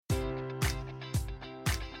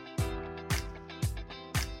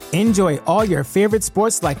Enjoy all your favorite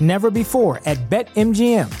sports like never before at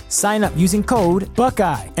BetMGM. Sign up using code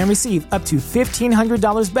Buckeye and receive up to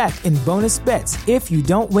 $1,500 back in bonus bets if you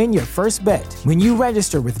don't win your first bet. When you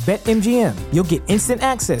register with BetMGM, you'll get instant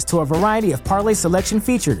access to a variety of parlay selection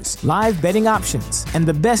features, live betting options, and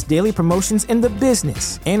the best daily promotions in the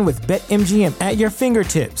business. And with BetMGM at your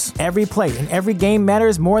fingertips, every play and every game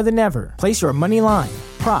matters more than ever. Place your money line,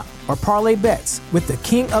 prop, or parlay bets with the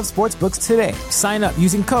king of sportsbooks today. Sign up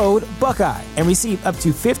using code Buckeye and receive up to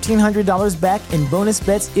 $1,500 back in bonus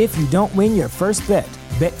bets if you don't win your first bet.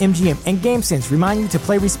 BetMGM and GameSense remind you to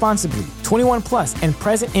play responsibly. 21 plus and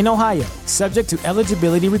present in Ohio, subject to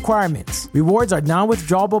eligibility requirements. Rewards are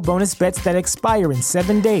non-withdrawable bonus bets that expire in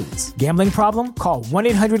 7 days. Gambling problem? Call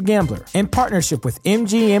 1-800-GAMBLER. In partnership with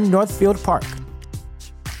MGM Northfield Park.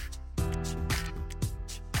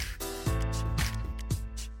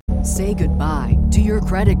 Say goodbye to your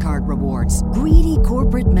credit card rewards. Greedy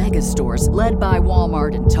corporate mega stores, led by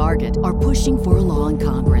Walmart and Target, are pushing for a law in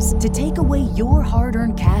Congress to take away your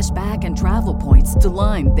hard-earned cash back and travel points to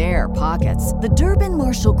line their pockets. The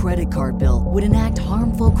Durbin-Marshall credit card bill would enact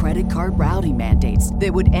harmful credit card routing mandates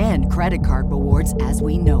that would end credit card rewards as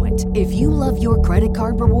we know it. If you love your credit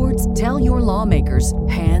card rewards, tell your lawmakers,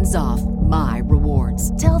 hands off my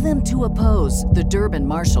rewards. Tell them to oppose the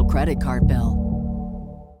Durbin-Marshall credit card bill.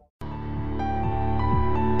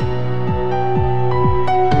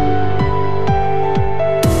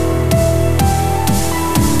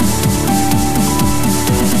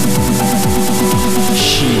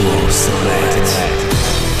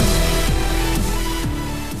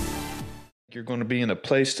 You're going to be in a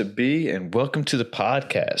place to be, and welcome to the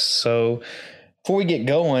podcast. So before we get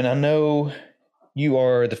going, I know you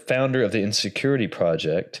are the founder of the Insecurity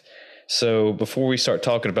Project. So before we start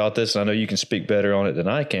talking about this, and I know you can speak better on it than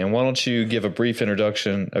I can, why don't you give a brief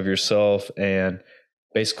introduction of yourself and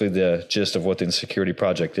basically the gist of what the Insecurity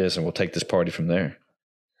Project is, and we'll take this party from there.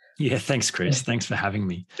 Yeah, thanks, Chris. Thanks for having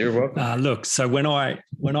me. You're welcome. Look, so when I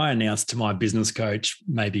announced to my business coach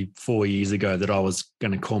maybe 4 years ago that I was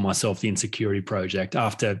going to call myself the Insecurity Project,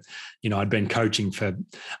 after I'd been coaching for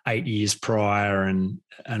 8 years prior, and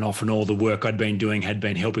often all the work I'd been doing had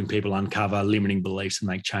been helping people uncover limiting beliefs and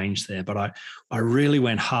make change there. But I really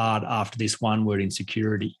went hard after this one word,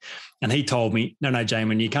 insecurity, and he told me, no,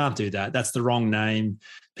 Jamin, you can't do that. That's the wrong name.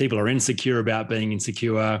 People are insecure about being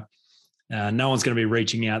insecure. No one's going to be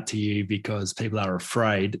reaching out to you because people are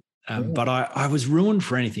afraid. But I was ruined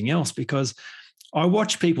for anything else, because I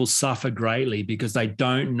watch people suffer greatly because they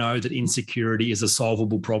don't know that insecurity is a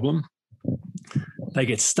solvable problem. They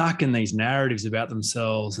get stuck in these narratives about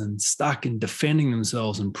themselves and stuck in defending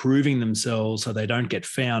themselves and proving themselves so they don't get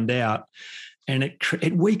found out. And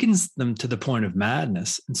it weakens them to the point of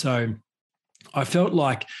madness. And so I felt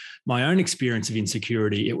like my own experience of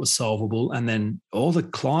insecurity, it was solvable. And then all the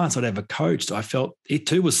clients I'd ever coached, I felt it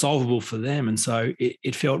too was solvable for them. And so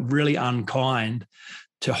it felt really unkind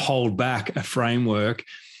to hold back a framework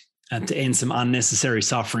and to end some unnecessary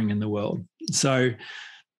suffering in the world. So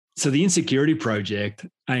the Insecurity Project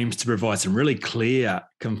aims to provide some really clear,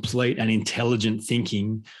 complete, and intelligent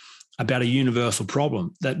thinking about a universal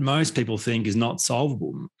problem that most people think is not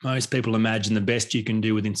solvable. Most people imagine the best you can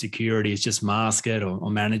do with insecurity is just mask it or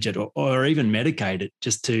manage it or even medicate it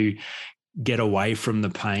just to get away from the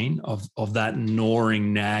pain of that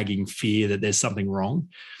gnawing, nagging fear that there's something wrong.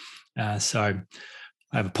 So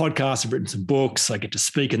I have a podcast, I've written some books, I get to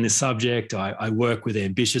speak in this subject. I work with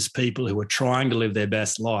ambitious people who are trying to live their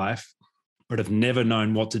best life, but have never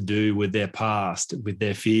known what to do with their past, with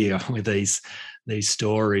their fear, with these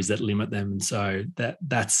stories that limit them. And so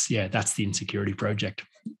that's the Insecurity Project.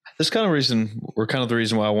 This kind of the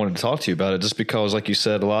reason why I wanted to talk to you about it, just because, like you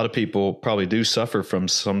said, a lot of people probably do suffer from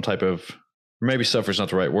some type of, or maybe suffer is not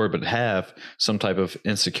the right word, but have some type of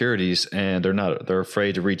insecurities, and they're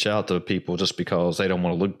afraid to reach out to people just because they don't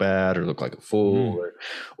want to look bad or look like a fool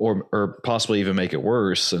or possibly even make it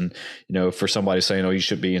worse. And, for somebody saying, oh, you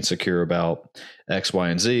should be insecure about X, Y,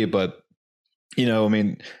 and Z. But,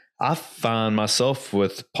 I find myself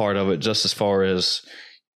with part of it just as far as,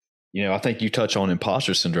 I think you touch on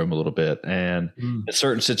imposter syndrome a little bit. And in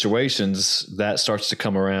certain situations that starts to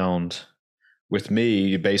come around with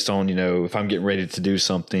me based on, if I'm getting ready to do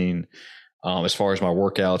something as far as my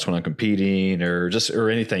workouts when I'm competing or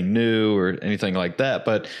anything new or anything like that.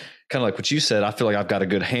 But kind of like what you said, I feel like I've got a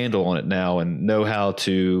good handle on it now and know how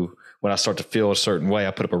to, when I start to feel a certain way,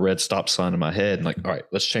 I put up a red stop sign in my head and like, all right,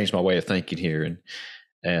 let's change my way of thinking here and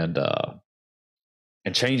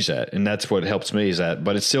change that. And that's what helps me is that,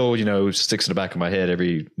 but it still, sticks in the back of my head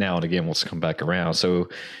every now and again, wants to come back around. So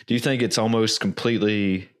do you think it's almost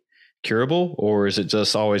completely curable, or is it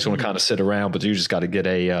just always going to kind of sit around, but you just got to get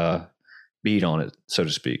a beat on it, so to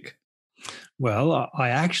speak? Well, I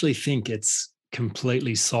actually think it's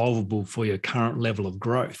completely solvable for your current level of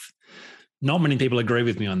growth. Not many people agree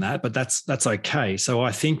with me on that, but that's okay. So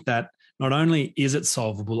I think that not only is it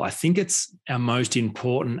solvable, I think it's our most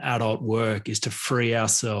important adult work is to free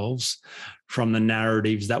ourselves from the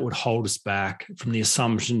narratives that would hold us back, from the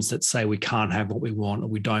assumptions that say we can't have what we want or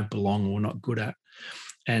we don't belong or we're not good at.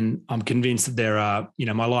 And I'm convinced that there are,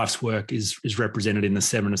 my life's work is represented in the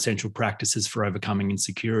 7 essential practices for overcoming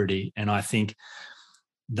insecurity. And I think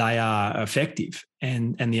they are effective.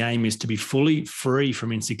 And the aim is to be fully free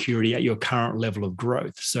from insecurity at your current level of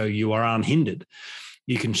growth. So you are unhindered.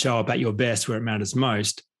 You can show up at your best where it matters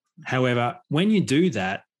most. However, when you do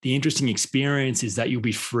that, the interesting experience is that you'll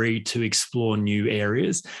be free to explore new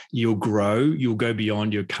areas. You'll grow, you'll go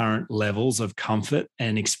beyond your current levels of comfort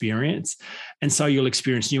and experience. And so you'll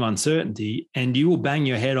experience new uncertainty and you will bang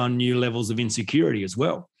your head on new levels of insecurity as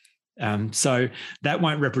well. So that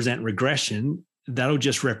won't represent regression. That'll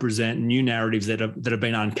just represent new narratives that have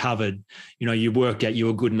been uncovered. You worked out you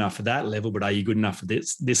were good enough for that level, but are you good enough for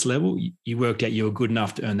this level? You worked out you were good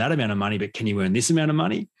enough to earn that amount of money, but can you earn this amount of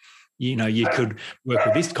money? You could work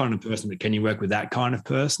with this kind of person, but can you work with that kind of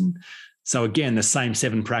person? So again, the same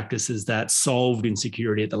 7 practices that solved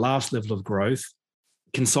insecurity at the last level of growth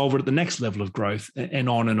can solve it at the next level of growth, and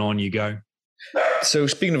on you go. So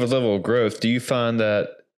speaking of a level of growth, do you find that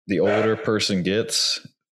the older person gets,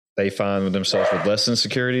 they find themselves with less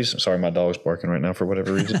insecurities? I'm sorry, my dog's barking right now for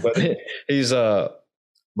whatever reason, but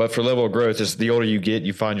but for level of growth, is the older you get,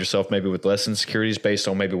 you find yourself maybe with less insecurities based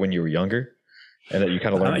on maybe when you were younger? And that you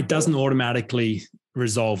kind of learn. It doesn't automatically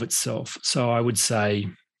resolve itself. So I would say,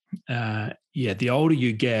 the older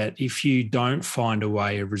you get, if you don't find a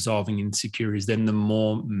way of resolving insecurities, then the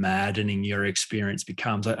more maddening your experience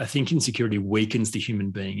becomes. I think insecurity weakens the human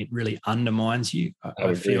being. It really undermines you.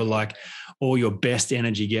 I feel like all your best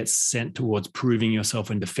energy gets sent towards proving yourself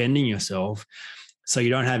and defending yourself. So you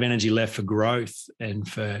don't have energy left for growth and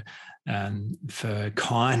for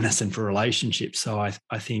kindness and for relationships. So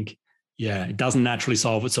I think, it doesn't naturally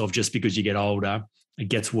solve itself just because you get older. It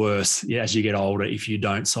gets worse as you get older if you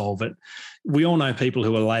don't solve it. We all know people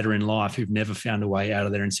who are later in life who've never found a way out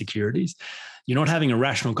of their insecurities. You're not having a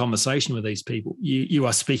rational conversation with these people. You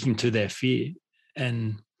are speaking to their fear,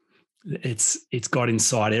 and it's got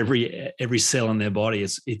inside every cell in their body.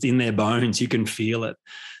 It's in their bones. You can feel it.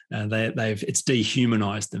 It's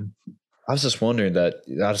dehumanized them. I was just wondering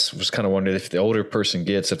if the older person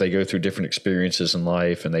gets, if they go through different experiences in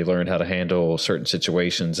life and they learn how to handle certain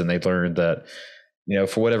situations, and they learn that,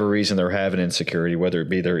 for whatever reason they're having insecurity, whether it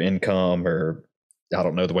be their income or I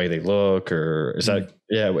don't know, the way they look, or is that,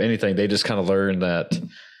 anything, they just kind of learn that,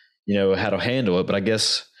 how to handle it. But I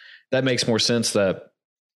guess that makes more sense that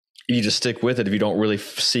you just stick with it if you don't really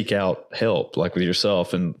seek out help, like with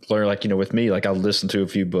yourself, and learn, like, with me, like I listen to a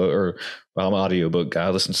few books, I'm an audiobook guy. I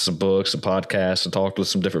listen to some books and podcasts and talk with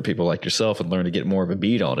some different people like yourself and learn to get more of a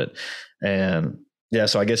beat on it. And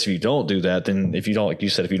so I guess if you don't do that, then if you don't, like you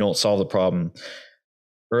said, if you don't solve the problem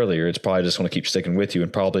earlier, it's probably just going to keep sticking with you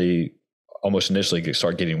and probably almost initially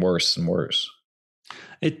start getting worse and worse.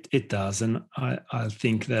 It does. And I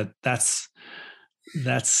think that's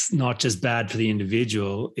not just bad for the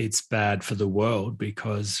individual, it's bad for the world,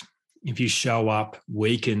 because if you show up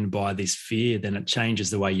weakened by this fear, then it changes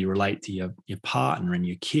the way you relate to your partner and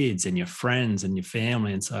your kids and your friends and your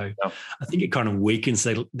family. And so I think it kind of weakens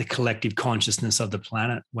the collective consciousness of the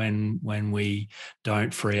planet when we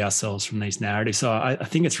don't free ourselves from these narratives. So I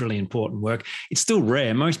think it's really important work. It's still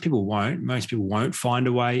rare. Most people won't find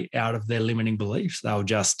a way out of their limiting beliefs. They'll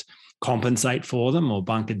just compensate for them or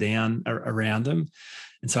bunker down around them.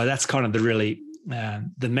 And so that's kind of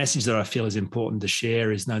the message that I feel is important to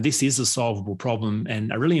share is, no, this is a solvable problem,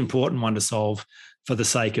 and a really important one to solve for the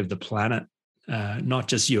sake of the planet. Not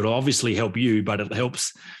just you, it'll obviously help you, but it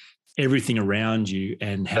helps everything around you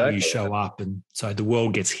and how you show up. And so the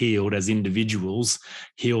world gets healed as individuals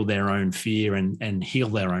heal their own fear and heal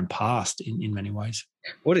their own past in many ways.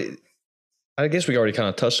 I guess we already kind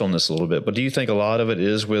of touched on this a little bit, but do you think a lot of it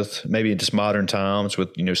is with maybe just modern times with,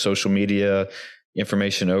 social media,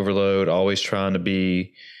 information overload, always trying to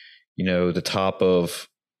be, the top of,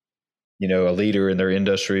 a leader in their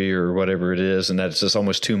industry or whatever it is. And that's just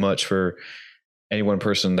almost too much for any one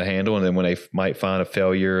person to handle. And then when they might find a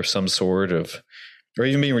failure of some sort or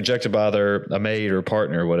even being rejected by a mate or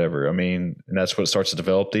partner or whatever, and that's what starts to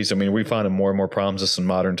develop these. We find more and more problems just in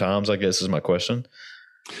modern times, I guess, is my question.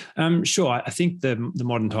 Sure. I think the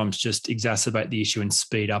modern times just exacerbate the issue and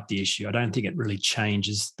speed up the issue. I don't think it really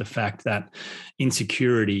changes the fact that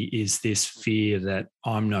insecurity is this fear that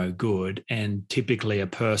I'm no good. And typically a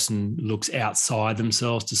person looks outside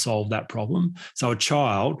themselves to solve that problem. So a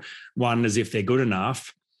child wonders if they're good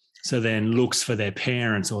enough, so then looks for their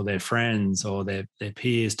parents or their friends or their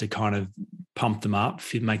peers to kind of pump them up,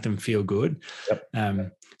 make them feel good.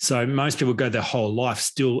 Yep. So most people go their whole life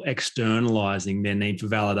still externalizing their need for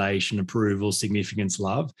validation, approval, significance,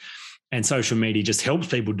 love. And social media just helps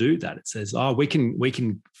people do that. It says, oh, we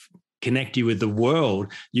can connect you with the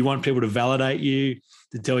world. You want people to validate you,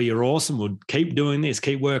 to tell you you're awesome. Well, keep doing this,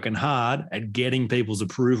 keep working hard at getting people's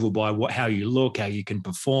approval by how you look, how you can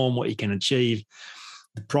perform, what you can achieve.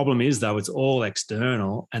 The problem is, though, it's all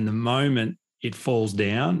external. And the moment it falls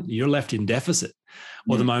down, you're left in deficit.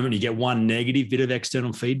 Or the moment you get one negative bit of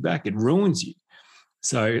external feedback, it ruins you.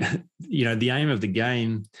 So, the aim of the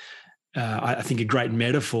game, I think a great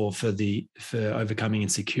metaphor for overcoming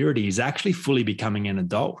insecurity is actually fully becoming an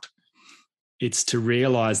adult. It's to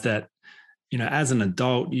realize that, as an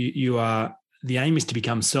adult, the aim is to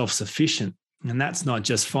become self-sufficient. And that's not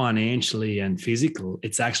just financially and physical.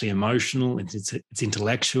 It's actually emotional. It's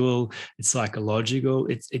intellectual. It's psychological.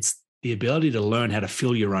 It's the ability to learn how to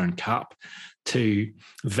fill your own cup, to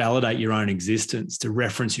validate your own existence, to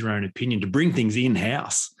reference your own opinion, to bring things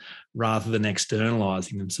in-house rather than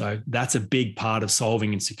externalizing them. So that's a big part of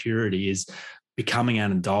solving insecurity, is becoming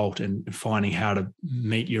an adult and finding how to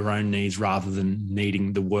meet your own needs rather than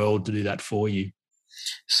needing the world to do that for you.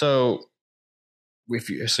 So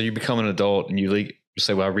you become an adult and you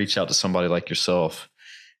say, well, I reach out to somebody like yourself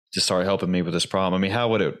to start helping me with this problem. I mean, how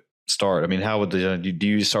would it start? I mean, how would do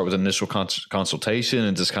you start with initial consultation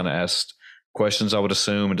and just kind of ask questions, I would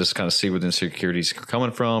assume, and just kind of see where the insecurities are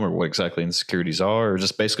coming from, or what exactly insecurities are, or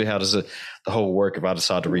just basically how does the whole work if I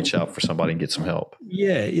decide to reach out for somebody and get some help?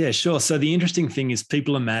 Yeah, sure. So the interesting thing is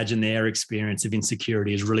people imagine their experience of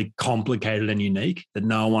insecurity is really complicated and unique, that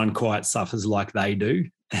no one quite suffers like they do.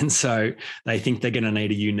 And so they think they're going to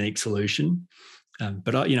need a unique solution.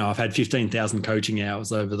 But I've had 15,000 coaching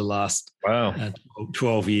hours over the last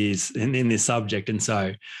 12 years in this subject. And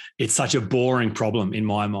so it's such a boring problem in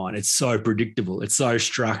my mind. It's so predictable. It's so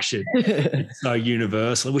structured. It's so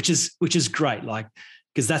universal, which is great.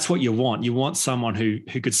 Because that's what you want. You want someone who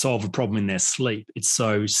could solve a problem in their sleep. It's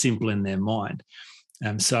so simple in their mind.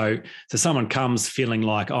 So someone comes feeling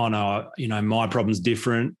like, oh no, my problem's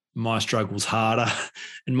different. My struggle's harder.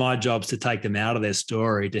 And my job's to take them out of their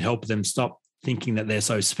story, to help them stop thinking that they're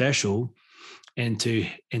so special, and to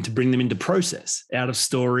bring them into process, out of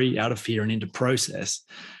story, out of fear, and into process.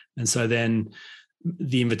 And so then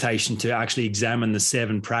the invitation to actually examine the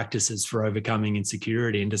 7 practices for overcoming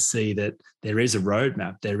insecurity, and to see that there is a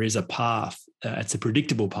roadmap, there is a path. It's a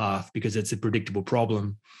predictable path because it's a predictable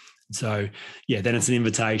problem. So then it's an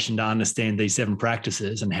invitation to understand these 7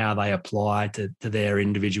 practices and how they apply to their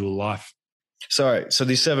individual life. So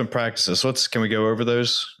these 7 practices, can we go over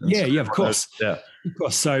those? Yeah, of course. Yeah. Of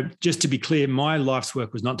course. So just to be clear, my life's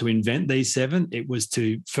work was not to invent these 7. It was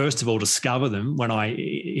to, first of all, discover them when I,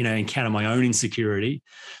 encountered my own insecurity,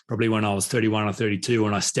 probably when I was 31 or 32,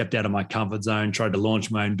 when I stepped out of my comfort zone, tried to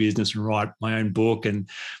launch my own business and write my own book, and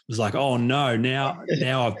was like, oh no, now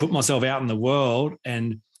I've put myself out in the world,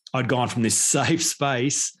 and I'd gone from this safe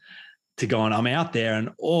space to going, I'm out there, and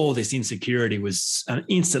all this insecurity was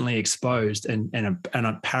instantly exposed and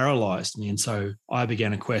it paralyzed me. And so I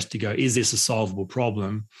began a quest to go, is this a solvable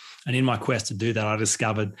problem? And in my quest to do that, I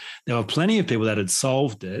discovered there were plenty of people that had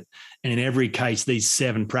solved it. And in every case, these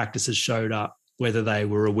 7 practices showed up, whether they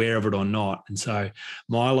were aware of it or not. And so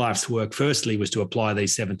my life's work, firstly, was to apply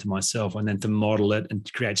these 7 to myself, and then to model it and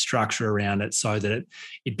to create structure around it so that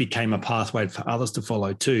it became a pathway for others to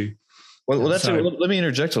follow too. Well, let me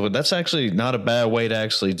interject a little. That's actually not a bad way to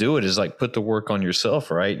actually do it, is put the work on yourself,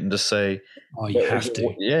 right? And just say, oh, you have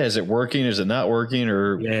to. Yeah. Is it working? Is it not working?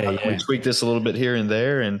 Or can we tweak this a little bit here and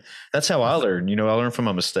there? And that's how I learn. I learn from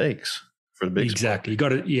my mistakes for the big Exactly.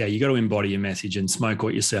 Sport. You got to embody your message and smoke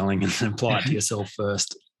what you're selling and apply it to yourself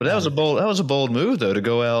first. But that was a bold move, though, to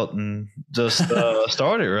go out and just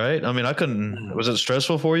start it, right? I mean, I couldn't. Was it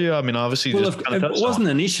stressful for you? I mean, obviously, it wasn't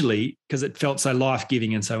initially, because it felt so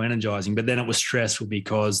life-giving and so energizing. But then it was stressful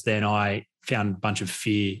because then I found a bunch of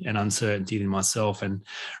fear and uncertainty in myself, and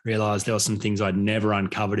realized there were some things I'd never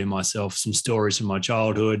uncovered in myself, some stories from my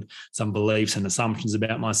childhood, some beliefs and assumptions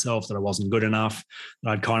about myself that I wasn't good enough, that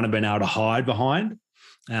I'd kind of been able to hide behind.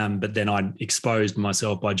 But then I'd exposed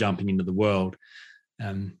myself by jumping into the world.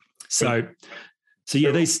 These.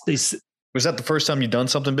 Was that the first time you'd done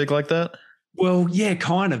something big like that? Well, yeah,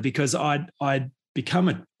 kind of, because I'd become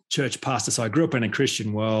a church pastor. So I grew up in a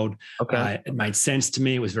Christian world. Okay. It made sense to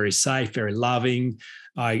me. It was very safe, very loving.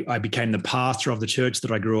 I became the pastor of the church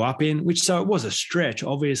that I grew up in, so it was a stretch,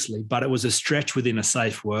 obviously, but it was a stretch within a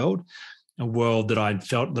safe world, a world that I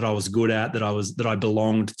felt that I was good at, that I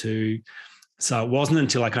belonged to. So it wasn't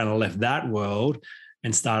until I kind of left that world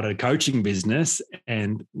and started a coaching business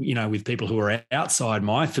and, with people who are outside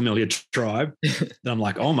my familiar tribe, that I'm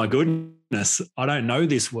like, oh my goodness, I don't know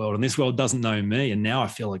this world and this world doesn't know me. And now I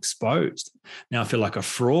feel exposed. Now I feel like a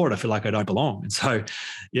fraud. I feel like I don't belong. And so,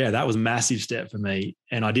 yeah, that was a massive step for me.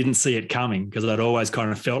 And I didn't see it coming because I'd always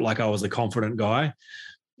kind of felt like I was a confident guy.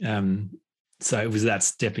 So it was that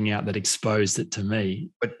stepping out that exposed it to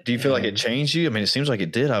me. But do you feel like it changed you? I mean, it seems like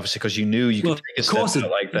it did, obviously, because you knew you could take a step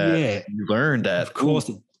out like that. Yeah. You learned that, of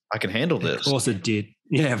course, I can handle this. Of course it did.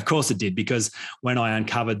 Yeah, of course it did. Because when I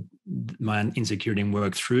uncovered my insecurity and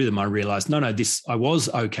worked through them, I realized, I was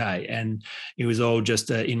okay. And it was all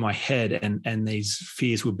just in my head. And these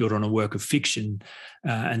fears were built on a work of fiction.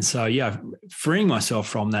 And so, freeing myself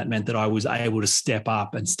from that meant that I was able to step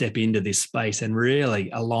up and step into this space and really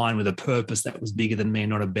align with a purpose that was bigger than me,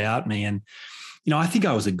 not about me. And, I think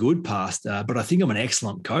I was a good pastor, but I think I'm an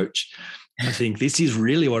excellent coach. I think this is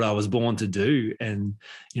really what I was born to do. And,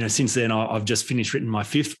 since then I've just written my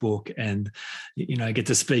 5th book and, I get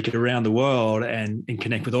to speak around the world and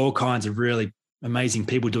connect with all kinds of really amazing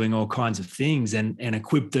people doing all kinds of things and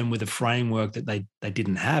equip them with a framework that they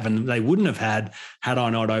didn't have and they wouldn't have had I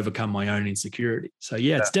not overcome my own insecurity. So,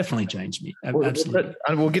 it's definitely changed me. Absolutely.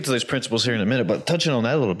 We'll get to those principles here in a minute, but touching on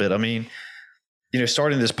that a little bit, I mean,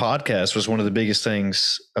 starting this podcast was one of the biggest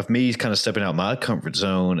things of me kind of stepping out my comfort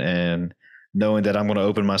zone and knowing that I'm going to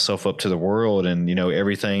open myself up to the world and,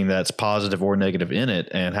 everything that's positive or negative in it.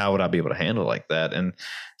 And how would I be able to handle like that? And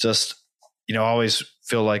just, I always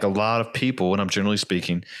feel like a lot of people, and I'm generally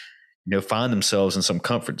speaking, find themselves in some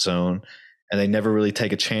comfort zone and they never really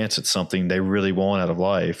take a chance at something they really want out of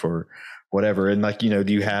life or whatever. And like, do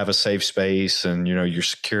you have a safe space and, you're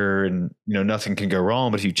secure and, nothing can go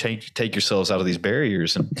wrong. But if you take yourselves out of these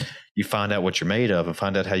barriers and you find out what you're made of and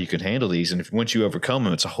find out how you can handle these. And once you overcome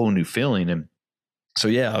them, it's a whole new feeling. And so,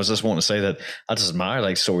 I was just wanting to say that I just admire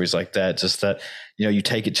like stories like that, just that, you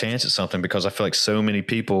take a chance at something because I feel like so many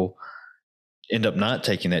people end up not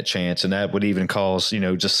taking that chance. And that would even cause,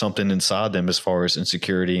 just something inside them as far as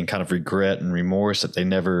insecurity and kind of regret and remorse that they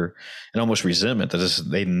never, and almost resentment that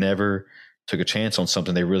they never took a chance on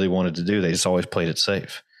something they really wanted to do. They just always played it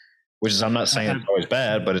safe, which is, I'm not saying it's always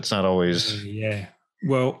bad, but it's not always. Yeah.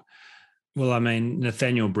 Well, I mean,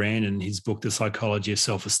 Nathaniel Branden, his book, The Psychology of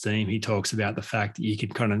Self-Esteem, he talks about the fact that you can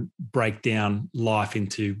kind of break down life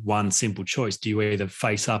into one simple choice. Do you either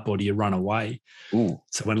face up or do you run away? Ooh.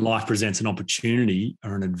 So when life presents an opportunity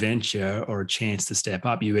or an adventure or a chance to step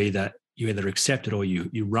up, you either accept it or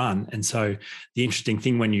you run. And so the interesting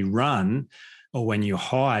thing when you run or when you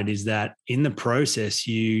hide is that in the process,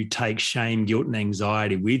 you take shame, guilt, and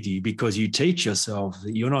anxiety with you because you teach yourself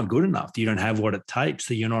that you're not good enough, that you don't have what it takes,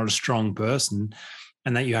 that you're not a strong person,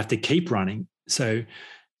 and that you have to keep running. So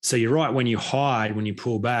you're right. When you hide, when you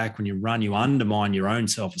pull back, when you run, you undermine your own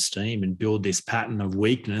self-esteem and build this pattern of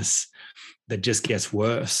weakness that just gets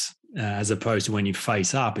worse. As opposed to when you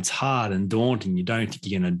face up, it's hard and daunting. You don't think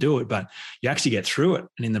you're going to do it, but you actually get through it.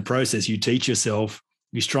 And in the process, you teach yourself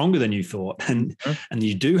you're stronger than you thought and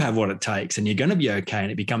you do have what it takes and you're going to be okay.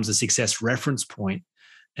 And it becomes a success reference point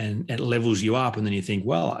and it levels you up. And then you think,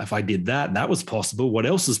 well, if I did that, that was possible. What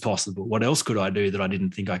else is possible? What else could I do that I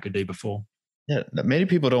didn't think I could do before? Yeah. Many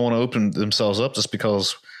people don't want to open themselves up just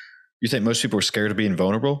because you think most people are scared of being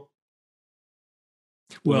vulnerable.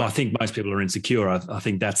 Well, I think most people are insecure. I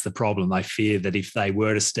think that's the problem. They fear that if they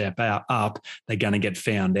were to step up, they're going to get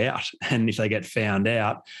found out. And if they get found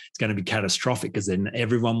out, it's going to be catastrophic because then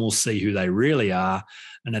everyone will see who they really are.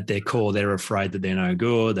 And at their core, they're afraid that they're no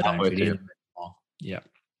good. They don't fit in. Yeah.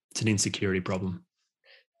 It's an insecurity problem.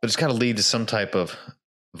 But it's got to lead to some type of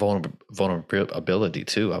vulnerability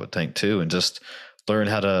too, I would think too. And just learn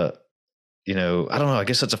how to, I don't know. I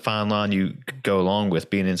guess that's a fine line you go along with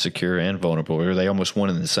being insecure and vulnerable, or are they almost one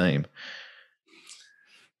and the same?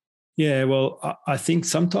 Yeah, well, I think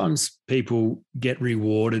sometimes people get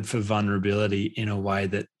rewarded for vulnerability in a way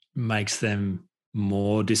that makes them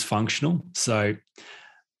more dysfunctional. So,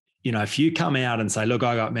 if you come out and say, look,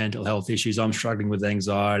 I got mental health issues, I'm struggling with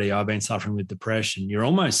anxiety, I've been suffering with depression, you're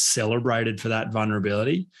almost celebrated for that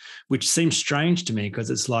vulnerability, which seems strange to me because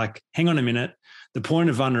it's like, hang on a minute. The point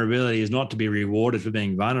of vulnerability is not to be rewarded for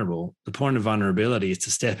being vulnerable. The point of vulnerability is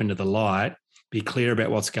to step into the light be clear about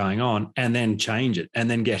what's going on, and then change it, and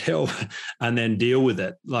then get help, and then deal with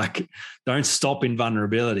it. Like, don't stop in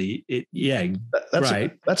vulnerability.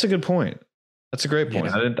 Great. That's a good point. That's a great point.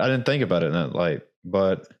 Yeah. I didn't think about it in that light,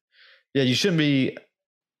 but yeah, you shouldn't be.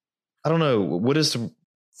 I don't know, what is the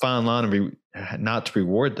fine line of not to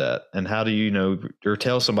reward that, and how do you know or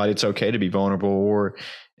tell somebody it's okay to be vulnerable or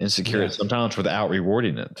insecure sometimes without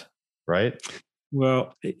rewarding it, right?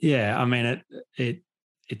 Well, yeah, I mean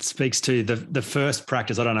it speaks to the first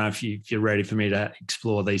practice. I don't know if you're ready for me to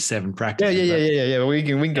explore these 7 practices. Yeah. We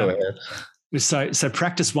can go ahead. So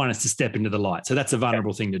practice 1 is to step into the light. So that's a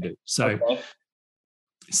vulnerable thing to do. So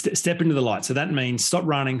step into the light. So that means stop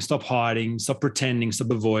running, stop hiding, stop pretending,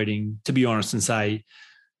 stop avoiding, to be honest, and say,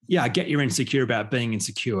 yeah, I get you're insecure about being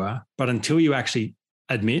insecure, but until you actually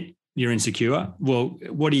admit you're insecure, well,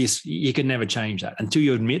 you can never change that. Until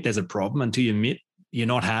you admit there's a problem, until you admit you're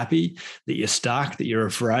not happy, that you're stuck, that you're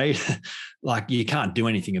afraid, like, you can't do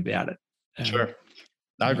anything about it. Sure.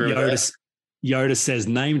 I agree with that. Yoda says,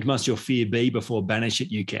 named must your fear be before banish it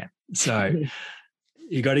you can. So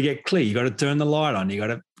you got to get clear. You got to turn the light on. You got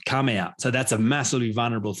to come out. So that's a massively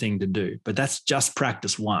vulnerable thing to do, but that's just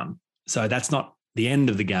practice 1. So that's not the end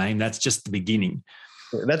of the game. That's just the beginning.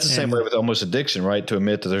 That's the same way with almost addiction, right? To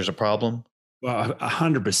admit that there's a problem. Well,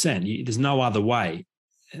 100%. There's no other way.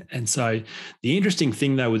 And so the interesting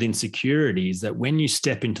thing, though, with insecurity is that when you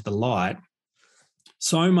step into the light,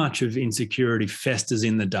 so much of insecurity festers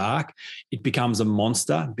in the dark. It becomes a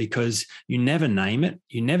monster because you never name it.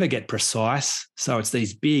 You never get precise. So it's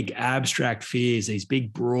these big abstract fears, these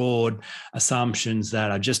big broad assumptions that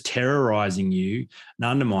are just terrorizing you and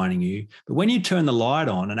undermining you. But when you turn the light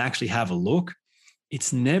on and actually have a look,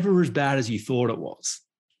 it's never as bad as you thought it was.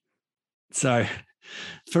 So,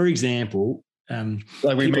 for example,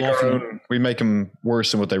 like we make them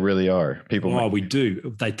worse than what they really are. We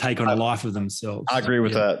do. They take on a life of themselves. I agree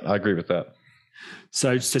with that.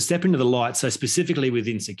 So to step into the light. So specifically with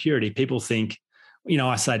insecurity, people think,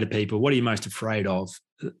 I say to people, what are you most afraid of?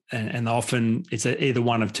 And often it's either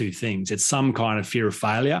one of 2 things. It's some kind of fear of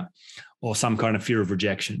failure or some kind of fear of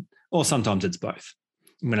rejection, or sometimes it's both.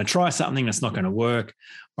 I'm going to try something that's not going to work,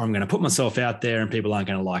 or I'm going to put myself out there and people aren't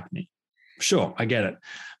going to like me. Sure, I get it.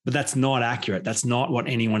 But that's not accurate. That's not what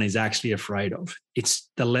anyone is actually afraid of. It's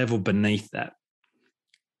the level beneath that.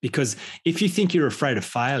 Because if you think you're afraid of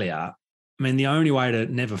failure, I mean, the only way to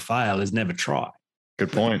never fail is never try.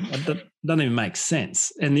 Good point. That doesn't even make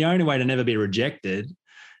sense. And the only way to never be rejected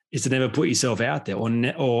is to never put yourself out there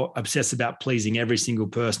or obsess about pleasing every single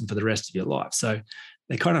person for the rest of your life. So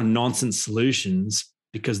they're kind of nonsense solutions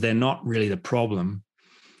because they're not really the problem.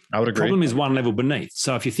 I would agree. The problem is one level beneath.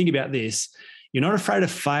 So if you think about this, you're not afraid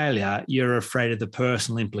of failure. You're afraid of the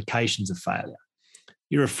personal implications of failure.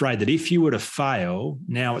 You're afraid that if you were to fail,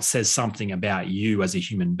 now it says something about you as a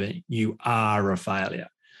human being. You are a failure.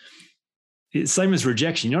 It's same as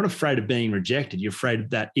rejection. You're not afraid of being rejected. You're afraid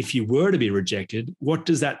that if you were to be rejected, what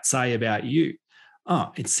does that say about you?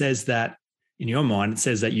 It says that in your mind, it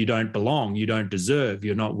says that you don't belong, you don't deserve,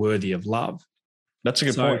 you're not worthy of love. That's a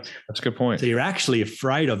good point. That's a good point. So you're actually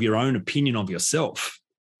afraid of your own opinion of yourself.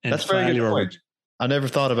 And that's very good point. I never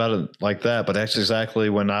thought about it like that, but that's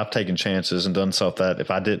exactly when I've taken chances and done stuff that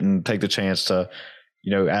if I didn't take the chance to,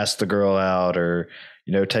 ask the girl out or,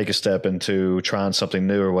 take a step into trying something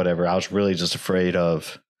new or whatever, I was really just afraid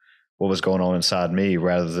of what was going on inside me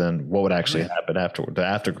rather than what would actually happen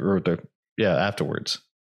afterwards.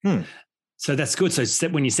 So that's good. So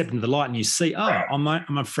when you step into the light and you see,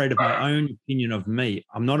 I'm afraid of my own opinion of me.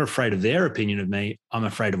 I'm not afraid of their opinion of me. I'm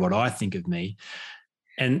afraid of what I think of me.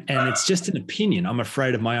 And it's just an opinion. I'm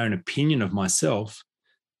afraid of my own opinion of myself.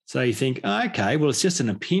 So you think, okay, well, it's just an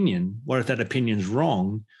opinion. What if that opinion's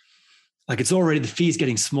wrong? Like it's already, the fear's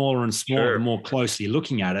getting smaller and smaller the more closely you're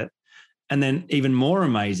looking at it. And then even more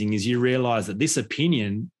amazing is you realize that this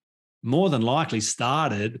opinion more than likely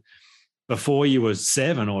started before you were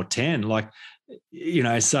 7 or 10.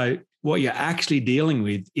 So what you're actually dealing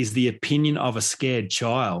with is the opinion of a scared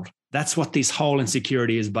child. That's what this whole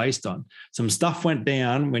insecurity is based on. Some stuff went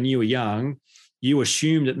down when you were young. You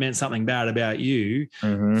assumed it meant something bad about you,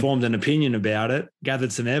 formed an opinion about it,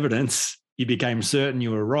 gathered some evidence. You became certain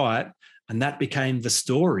you were right. And that became the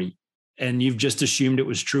story. And you've just assumed it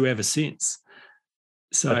was true ever since.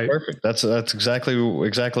 So that's perfect. That's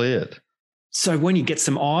exactly it. So when you get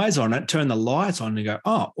some eyes on it, turn the lights on and go,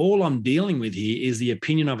 all I'm dealing with here is the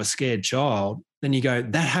opinion of a scared child. Then you go,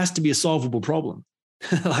 that has to be a solvable problem.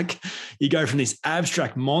 Like you go from this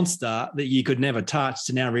abstract monster that you could never touch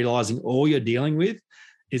to now realizing all you're dealing with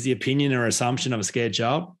is the opinion or assumption of a scared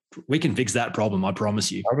child. We can fix that problem. I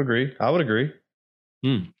promise you. I would agree. I would agree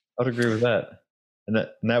with that. And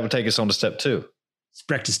that would take us on to step 2.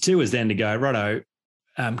 Practice 2 is then to go, righto,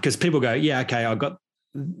 because people go, yeah, okay, I've got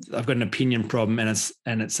an opinion problem, and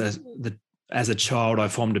it's as a child I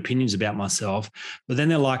formed opinions about myself, but then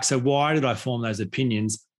they're like, so why did I form those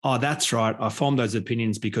opinions? Oh, that's right, I formed those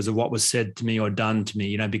opinions because of what was said to me or done to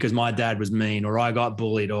me, because my dad was mean, or I got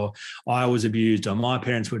bullied, or I was abused, or my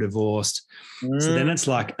parents were divorced. So then it's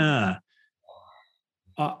like,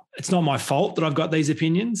 it's not my fault that I've got these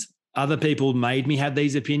opinions. Other people made me have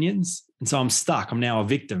these opinions. And so I'm stuck. I'm now a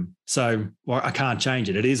victim. So I can't change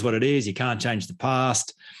it. It is what it is. You can't change the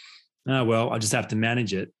past. Oh, well, I just have to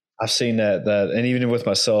manage it. I've seen that, and even with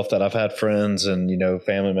myself, that I've had friends and,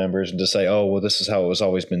 family members, and just say, oh, well, this is how it was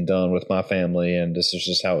always been done with my family, and this is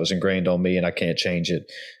just how it was ingrained on me, and I can't change it.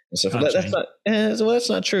 And so that's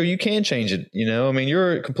not true. You can change it.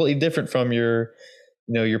 You're completely different from your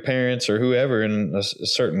parents or whoever in a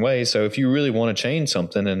certain way. So if you really want to change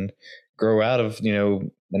something and grow out of,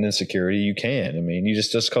 an insecurity, you can. You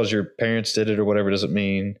just because your parents did it or whatever doesn't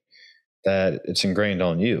mean that it's ingrained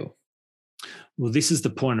on you. Well, this is the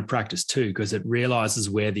point of practice 2, because it realizes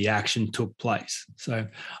where the action took place. So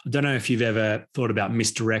I don't know if you've ever thought about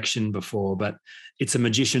misdirection before, but it's a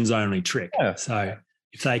magician's only trick. Yeah. So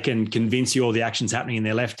if they can convince you all the action's happening in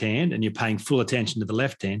their left hand and you're paying full attention to the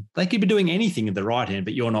left hand, they could be doing anything in the right hand,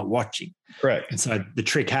 but you're not watching. Correct. And so the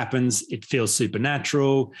trick happens. It feels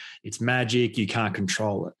supernatural. It's magic. You can't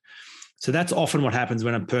control it. So that's often what happens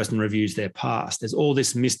when a person reviews their past. There's all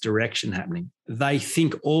this misdirection happening. They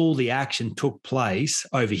think all the action took place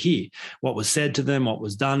over here. What was said to them, what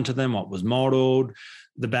was done to them, what was modeled,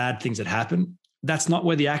 the bad things that happened. That's not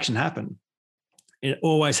where the action happened. It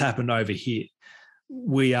always happened over here.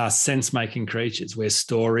 We are sense-making creatures. We're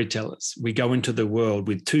storytellers. We go into the world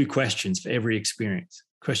with 2 questions for every experience.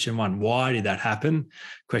 Question 1, why did that happen?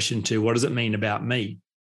 Question 2, what does it mean about me?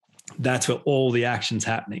 That's where all the action's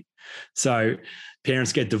happening. So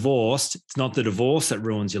parents get divorced. It's not the divorce that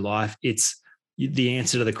ruins your life. It's the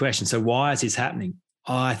answer to the question. So why is this happening?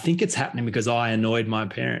 I think it's happening because I annoyed my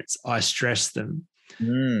parents. I stressed them.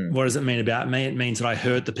 What does it mean about me? It means that I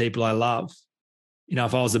hurt the people I love.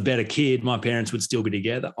 If I was a better kid, my parents would still be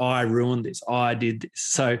together. I ruined this. I did this.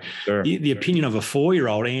 So the opinion of a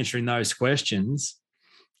 4-year-old answering those questions,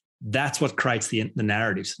 that's what creates the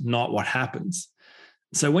narratives, not what happens.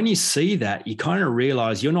 So when you see that, you kind of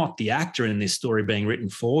realize you're not the actor in this story being written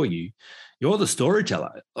for you. You're the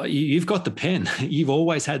storyteller. You've got the pen. You've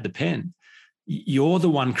always had the pen. You're the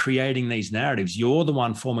one creating these narratives. You're the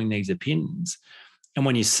one forming these opinions. And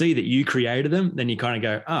when you see that you created them, then you kind of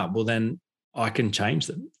go, well, then I can change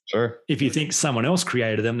them. Sure. If you think someone else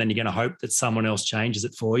created them, then you're going to hope that someone else changes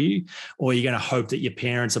it for you, or you're going to hope that your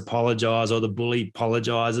parents apologize, or the bully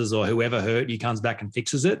apologizes, or whoever hurt you comes back and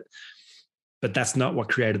fixes it. But that's not what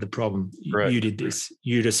created the problem. Right. You did this.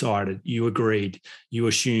 You decided. You agreed. You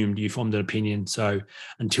assumed. You formed an opinion. So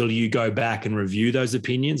until you go back and review those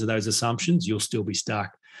opinions and those assumptions, you'll still be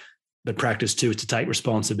stuck. But practice 2 is to take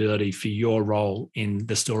responsibility for your role in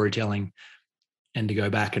the storytelling and to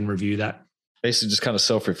go back and review that. Basically just kind of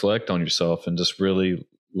self-reflect on yourself and just really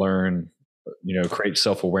learn, create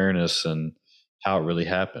self-awareness and how it really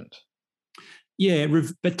happened. Yeah,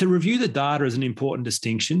 but to review the data is an important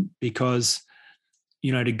distinction, because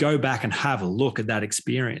to go back and have a look at that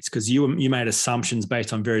experience, because you made assumptions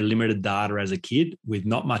based on very limited data as a kid with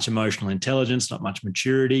not much emotional intelligence, not much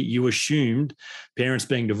maturity. You assumed parents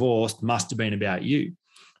being divorced must have been about you.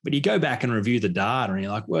 But you go back and review the data and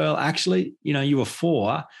you're like, well, actually, you were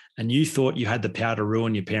 4 and you thought you had the power to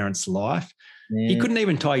ruin your parents' life. You couldn't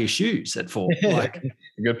even tie your shoes at 4.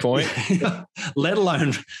 Good point. let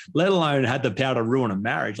alone had the power to ruin a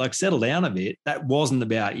marriage. Settle down a bit. That wasn't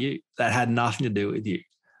about you. That had nothing to do with you.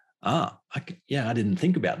 I didn't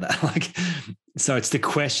think about that. So it's to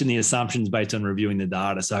question the assumptions based on reviewing the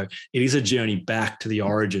data. So it is a journey back to the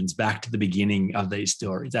origins, back to the beginning of these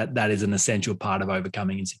stories. That is an essential part of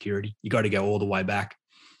overcoming insecurity. You got to go all the way back.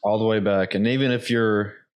 All the way back. And even if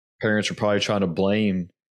your parents are probably trying to blame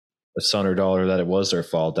the son or daughter that it was their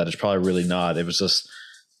fault, that it's probably really not. It was just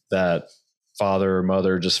that father or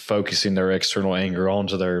mother just focusing their external anger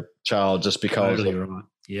onto their child just because. Totally right.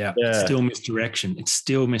 Yeah. It's still misdirection. It's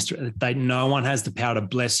still no one has the power to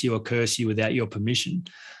bless you or curse you without your permission.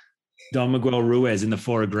 Don Miguel Ruiz in the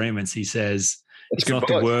 4 Agreements, he says, it's not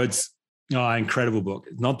the words. Incredible book.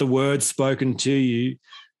 It's not the words spoken to you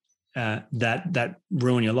that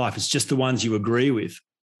ruin your life. It's just the ones you agree with.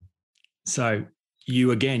 So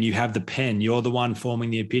you have the pen. You're the one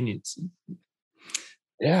forming the opinions.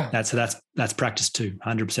 Yeah. That's practice 2,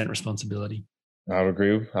 100% responsibility. I would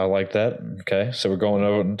agree. I like that. Okay. So we're going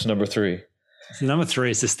over to number 3. So number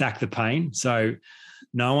 3 is to stack the pain. So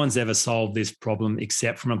no one's ever solved this problem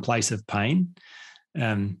except from a place of pain.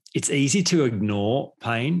 It's easy to ignore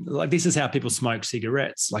pain. Like, this is how people smoke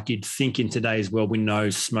cigarettes. Like, you'd think in today's world, we know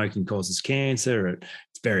smoking causes cancer.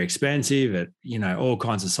 It's very expensive. All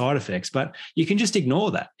kinds of side effects, but you can just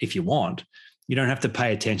ignore that if you want. You don't have to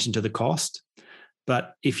pay attention to the cost.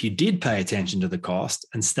 But if you did pay attention to the cost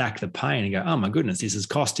and stack the pain and go, oh my goodness, this is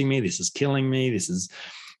costing me, this is killing me, this is,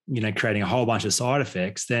 creating a whole bunch of side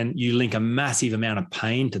effects, then you link a massive amount of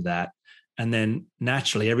pain to that. And then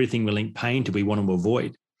naturally, everything we link pain to, we want to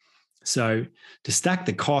avoid. So to stack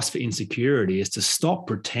the cost for insecurity is to stop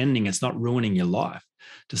pretending it's not ruining your life,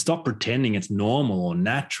 to stop pretending it's normal or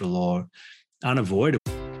natural or unavoidable.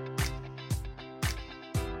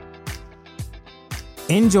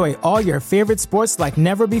 Enjoy all your favorite sports like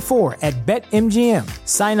never before at BetMGM.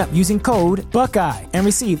 Sign up using code Buckeye and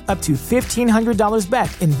receive up to $1,500 back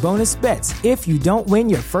in bonus bets if you don't win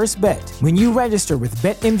your first bet. When you register with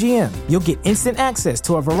BetMGM, you'll get instant access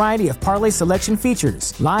to a variety of parlay selection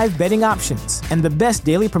features, live betting options, and the best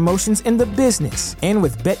daily promotions in the business. And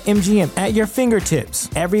with BetMGM at your fingertips,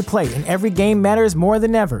 every play and every game matters more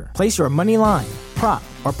than ever. Place your money line, prop,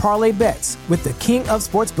 or parlay bets with the king of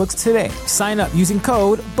sportsbooks today. Sign up using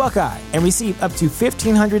code Buckeye and receive up to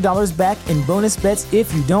 $1,500 back in bonus bets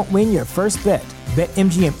if you don't win your first bet.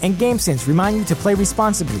 BetMGM and GameSense remind you to play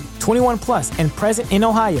responsibly. 21 plus and present in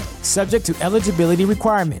Ohio, subject to eligibility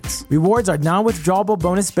requirements. Rewards are non-withdrawable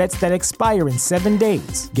bonus bets that expire in 7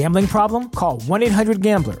 days. Gambling problem? Call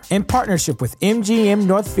 1-800-GAMBLER. In partnership with MGM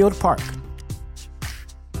Northfield Park.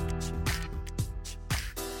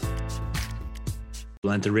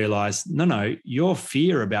 And to realize, no, your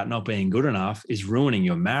fear about not being good enough is ruining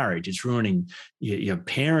your marriage. It's ruining your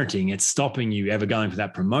parenting. It's stopping you ever going for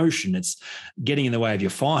that promotion. It's getting in the way of your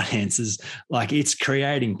finances. Like, it's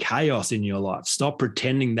creating chaos in your life. Stop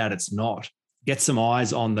pretending that it's not. Get some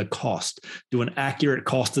eyes on the cost. Do an accurate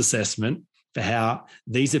cost assessment for how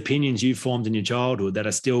these opinions you formed in your childhood that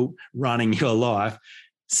are still running your life,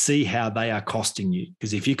 see how they are costing you.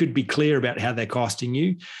 Because if you could be clear about how they're costing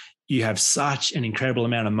you, you have such an incredible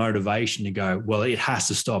amount of motivation to go, well, it has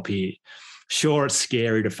to stop here. Sure, it's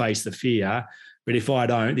scary to face the fear, but if I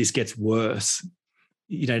don't, this gets worse.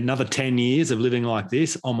 Another 10 years of living like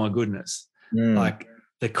this, oh my goodness. Like,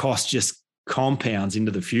 the cost just compounds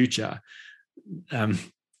into the future.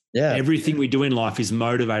 Everything we do in life is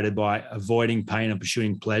motivated by avoiding pain and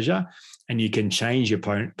pursuing pleasure. And you can change your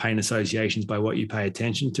pain associations by what you pay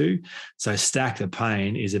attention to. So stack the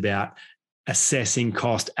pain is about assessing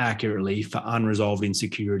cost accurately for unresolved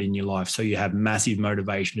insecurity in your life, so you have massive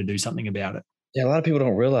motivation to do something about it. Yeah, a lot of people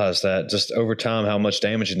don't realize that just over time how much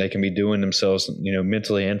damage they can be doing themselves,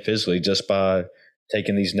 mentally and physically, just by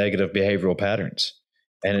taking these negative behavioral patterns.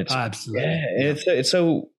 And it's absolutely, and it's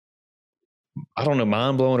so, I don't know,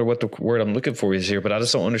 mind blowing or what the word I'm looking for is here, but I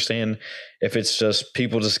just don't understand if it's just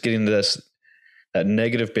people just getting that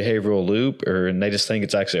negative behavioral loop, and they just think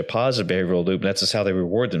it's actually a positive behavioral loop. And that's just how they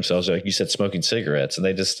reward themselves. Like you said, smoking cigarettes, and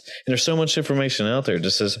there's so much information out there.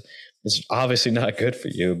 Just says it's obviously not good for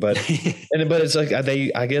you, but it's like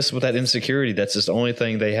I guess with that insecurity, that's just the only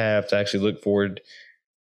thing they have to actually look forward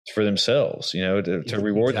for themselves, to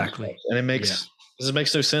reward themselves. And it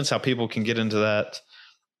makes no sense how people can get into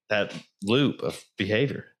that loop of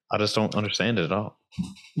behavior. I just don't understand it at all.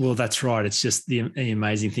 Well, that's right. It's just the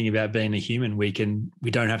amazing thing about being a human. We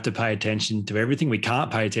don't have to pay attention to everything. We can't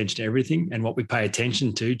pay attention to everything. And what we pay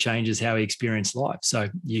attention to changes how we experience life. So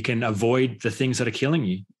you can avoid the things that are killing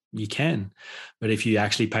you. You can. But if you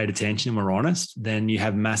actually paid attention and were honest, then you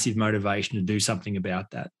have massive motivation to do something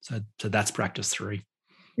about that. So that's practice 3.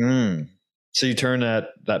 So you turn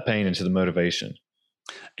that pain into the motivation.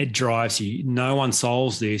 It drives you. No one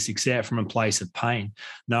solves this except from a place of pain.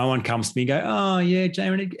 No one comes to me and go, oh yeah,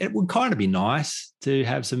 Jamin, it would kind of be nice to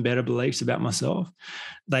have some better beliefs about myself.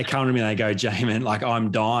 They come to me and they go, Jamin, like,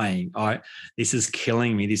 I'm dying. This is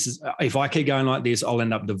killing me. If I keep going like this, I'll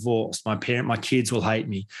end up divorced. My kids will hate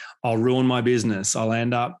me. I'll ruin my business. I'll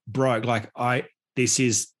end up broke. This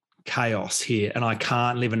is chaos here, and I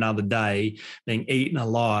can't live another day being eaten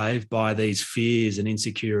alive by these fears and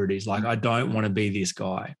insecurities. Like, I don't want to be this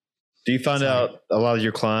guy. Do you find out a lot of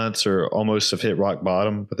your clients are almost have hit rock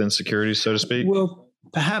bottom with insecurities, so to speak? Well,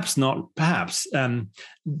 perhaps not,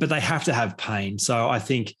 but they have to have pain. So I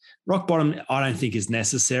think rock bottom, I don't think is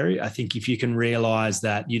necessary. I think if you can realize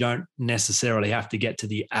that you don't necessarily have to get to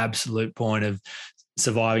the absolute point of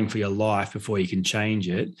surviving for your life before you can change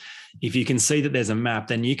it. If you can see that there's a map,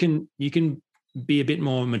 then you can be a bit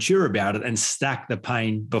more mature about it and stack the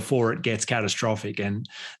pain before it gets catastrophic and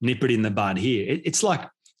nip it in the bud here. It's like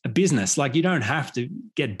a business. Like, you don't have to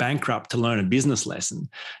get bankrupt to learn a business lesson.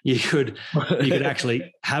 You could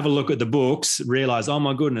actually have a look at the books, realize, oh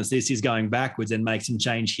my goodness, this is going backwards, and make some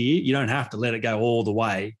change here. You don't have to let it go all the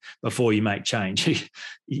way before you make change.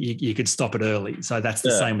 You could stop it early. So that's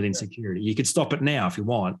the same with insecurity. You could stop it now if you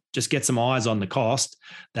want. Just get some eyes on the cost.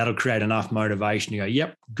 That'll create enough motivation to go,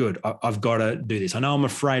 yep, good. I've got to do this. I know I'm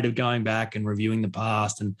afraid of going back and reviewing the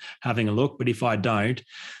past and having a look, but if I don't,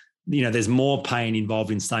 there's more pain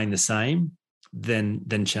involved in staying the same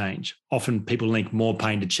than change. Often people link more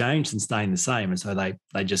pain to change than staying the same. And so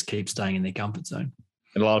they just keep staying in their comfort zone.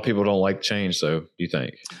 And a lot of people don't like change, though, do you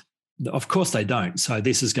think? Of course they don't. So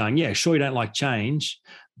this is going, yeah, sure, you don't like change,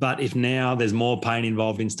 but if now there's more pain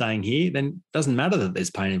involved in staying here, then it doesn't matter that there's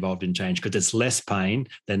pain involved in change, because it's less pain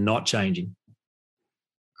than not changing.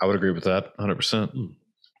 I would agree with that 100%.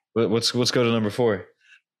 Let's go to number 4.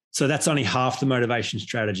 So that's only half the motivation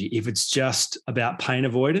strategy. If it's just about pain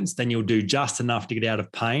avoidance, then you'll do just enough to get out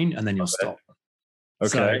of pain, and then you'll stop. Okay.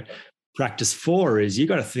 So practice 4 is you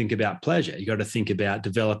got to think about pleasure. You got to think about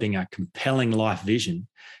developing a compelling life vision,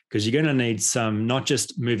 because you're going to need some, not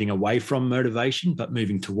just moving away from motivation, but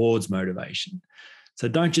moving towards motivation. So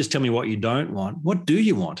don't just tell me what you don't want. What do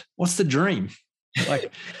you want? What's the dream?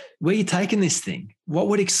 Like, where are you taking this thing? What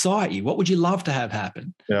would excite you? What would you love to have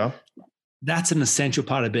happen? Yeah. That's an essential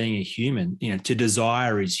part of being a human. To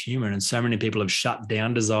desire is human. And so many people have shut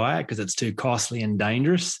down desire because it's too costly and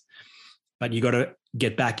dangerous. But you got to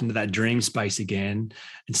get back into that dream space again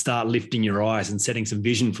and start lifting your eyes and setting some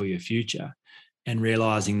vision for your future, and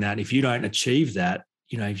realizing that if you don't achieve that,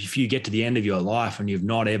 if you get to the end of your life and you've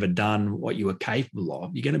not ever done what you were capable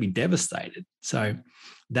of, you're going to be devastated. So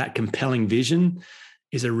that compelling vision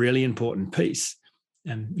is a really important piece.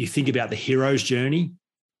 And you think about the hero's journey,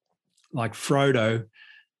 like Frodo,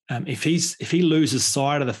 if he loses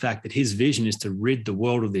sight of the fact that his vision is to rid the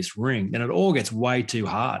world of this ring, then it all gets way too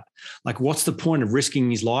hard. Like, what's the point of risking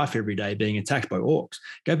his life every day being attacked by orcs?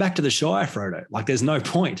 Go back to the Shire, Frodo. Like, there's no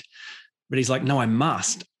point. But he's like, no, I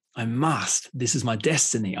must. This is my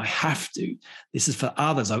destiny. I have to. This is for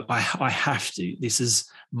others. I have to. This is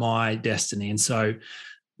my destiny. And so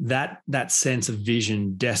that sense of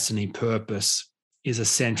vision, destiny, purpose is a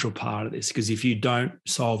central part of this, because if you don't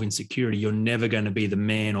solve insecurity, you're never going to be the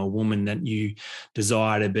man or woman that you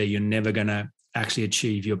desire to be. You're never going to actually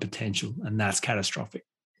achieve your potential, and that's catastrophic.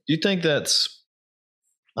 Do you think that's,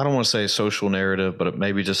 I don't want to say a social narrative, but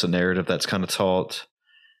maybe just a narrative that's kind of taught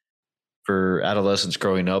for adolescents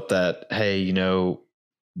growing up that, hey,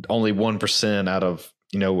 only 1% out of,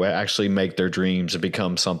 actually make their dreams and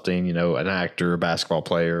become something, an actor, a basketball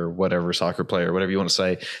player, whatever, soccer player, whatever you want to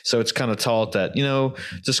say. So it's kind of taught that,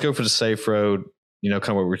 just go for the safe road, kind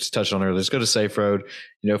of what we were touching on earlier. Just go to safe road,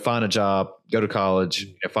 find a job, go to college,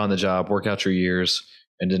 find the job, work out your years,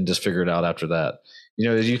 and then just figure it out after that.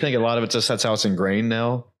 Do you think a lot of it just, that's how it's ingrained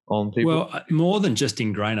now on people? Well, more than just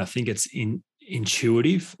ingrained, I think it's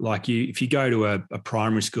intuitive. Like, if you go to a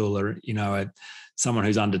primary school or, someone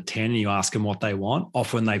who's under 10 and you ask them what they want,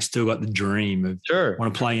 often they've still got the dream of, sure,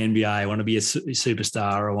 want to play NBA, I want to be a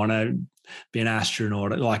superstar, or want to be an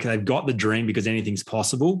astronaut. Like, they've got the dream because anything's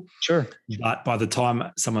possible. Sure. But by the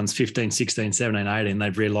time someone's 15, 16, 17, 18,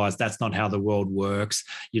 they've realized that's not how the world works.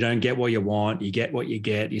 You don't get what you want. You get what you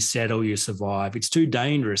get. You settle, you survive. It's too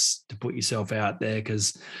dangerous to put yourself out there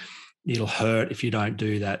because it'll hurt if you don't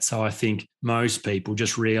do that. So I think most people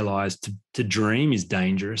just realize to dream is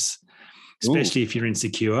dangerous, especially if you're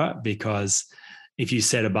insecure, because if you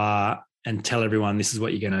set a bar and tell everyone this is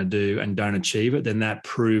what you're going to do and don't achieve it, then that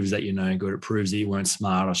proves that you're no good. It proves that you weren't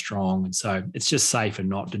smart or strong. And so it's just safer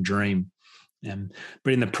not to dream.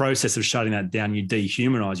 But in the process of shutting that down, you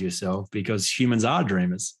dehumanize yourself, because humans are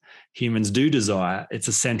dreamers. Humans do desire. It's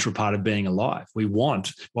a central part of being alive. We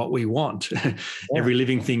want what we want. Yeah. Every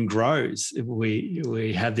living thing grows.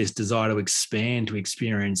 We have this desire to expand, to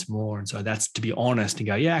experience more. And so that's to be honest and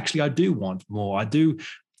go, yeah, actually, I do want more. I do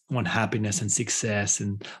want happiness and success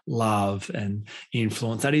and love and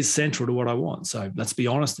influence. That is central to what I want. So let's be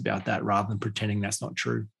honest about that rather than pretending that's not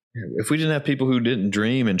true. If we didn't have people who didn't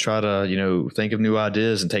dream and try to, think of new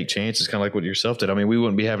ideas and take chances, kind of like what yourself did, I mean, we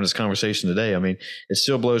wouldn't be having this conversation today. I mean, it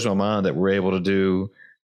still blows my mind that we're able to do,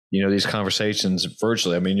 these conversations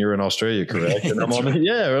virtually. I mean, you're in Australia, correct? And I'm on,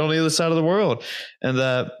 we're on the other side of the world. And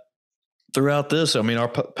that throughout this, I mean, our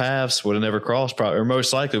paths would have never crossed, or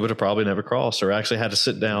most likely would have probably never crossed, or actually had to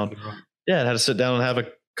sit down. Yeah, had to sit down and have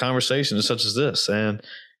a conversation such as this. And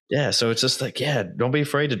yeah, so it's just like, don't be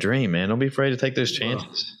afraid to dream, man. Don't be afraid to take those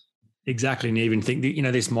chances. Exactly. And even think,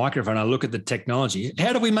 this microphone, I look at the technology.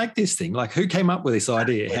 How do we make this thing? Like, who came up with this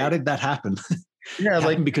idea? How did that happen? Yeah,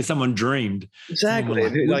 like because someone dreamed. Exactly.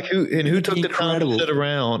 Someone like who took the time to sit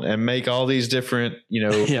around and make all these different,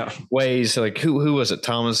 ways? Like who was it?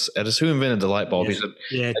 Thomas Edison, who invented the light bulb? Yeah.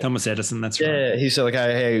 He said, Thomas Edison. That's right. Yeah, he said, like,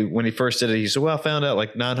 hey, when he first did it, he said, well, I found out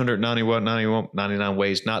like 99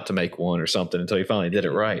 ways not to make one or something until he finally did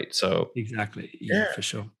it right. So exactly. Yeah, for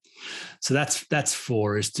sure. So that's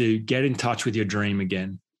 4, is to get in touch with your dream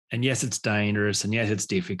again. And yes, it's dangerous, and yes, it's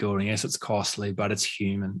difficult, and yes, it's costly, but it's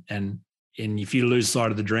human. And if you lose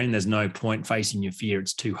sight of the dream, there's no point facing your fear.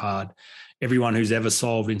 It's too hard. Everyone who's ever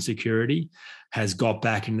solved insecurity has got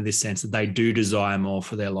back into this sense that they do desire more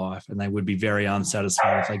for their life, and they would be very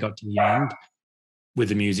unsatisfied if they got to the end with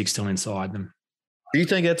the music still inside them. Do you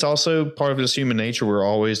think that's also part of this human nature? We're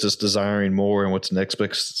always just desiring more, and what's the next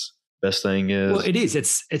best thing is? Well, it is.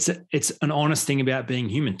 It's an honest thing about being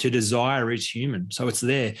human. To desire is human. So it's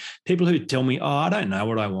there. People who tell me, I don't know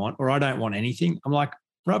what I want, or I don't want anything, I'm like,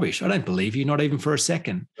 rubbish. I don't believe you, not even for a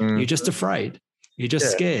second. You're just afraid. You're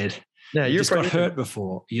just scared. Yeah, you just got hurt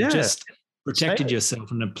before. You just protected yourself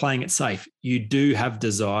and are playing it safe. You do have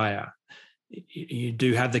desire. You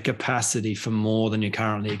do have the capacity for more than you're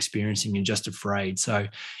currently experiencing. You're just afraid. So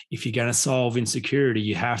if you're going to solve insecurity,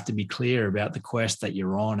 you have to be clear about the quest that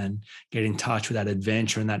you're on and get in touch with that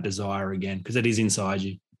adventure and that desire again, because it is inside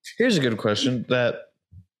you. Here's a good question that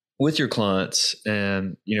with your clients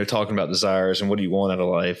and, talking about desires and what do you want out of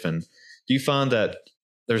life. And do you find that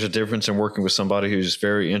there's a difference in working with somebody who's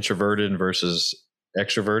very introverted versus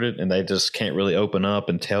extroverted, and they just can't really open up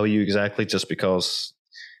and tell you exactly just because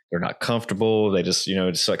they're not comfortable? They just,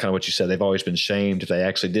 it's like kind of what you said. They've always been shamed if they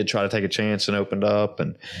actually did try to take a chance and opened up.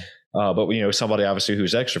 And, but somebody obviously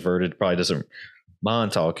who's extroverted probably doesn't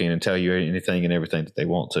mind talking and tell you anything and everything that they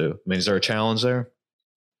want to. I mean, is there a challenge there?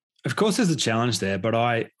 Of course, there's a challenge there, but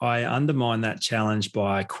I undermine that challenge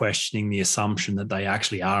by questioning the assumption that they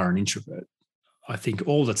actually are an introvert. I think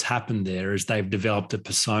all that's happened there is they've developed a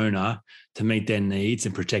persona to meet their needs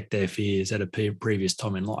and protect their fears at a previous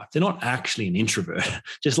time in life. They're not actually an introvert,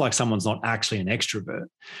 just like someone's not actually an extrovert.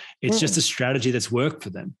 It's just a strategy that's worked for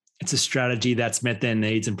them. It's a strategy that's met their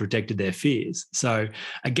needs and protected their fears. So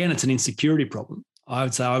again, it's an insecurity problem. I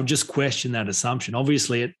would say I would just question that assumption.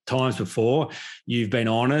 Obviously, at times before, you've been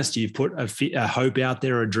honest, you've put a hope out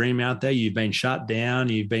there, or a dream out there, you've been shut down,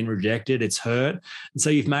 you've been rejected, it's hurt. And so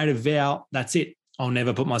you've made a vow, that's it. I'll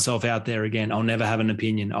never put myself out there again. I'll never have an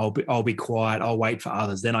opinion. I'll be quiet. I'll wait for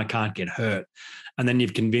others. Then I can't get hurt. And then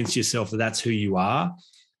you've convinced yourself that that's who you are.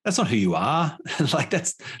 That's not who you are. Like,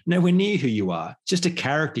 that's nowhere near who you are. It's just a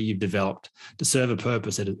character you've developed to serve a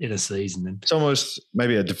purpose in a season. And it's almost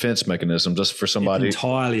maybe a defense mechanism just for somebody. It's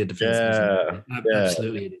entirely a defense mechanism.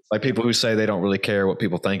 Absolutely it is. Like people who say they don't really care what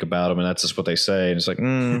people think about them, and that's just what they say. And it's like,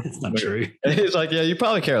 it's not true. It's like, yeah, you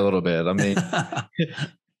probably care a little bit. I mean,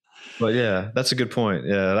 but yeah, that's a good point.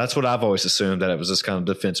 Yeah, that's what I've always assumed, that it was this kind of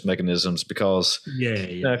defense mechanisms, because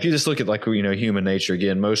if you just look at human nature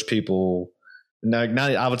again, most people,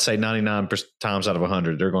 I would say 99 times out of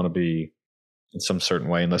 100, they're going to be in some certain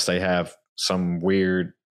way, unless they have some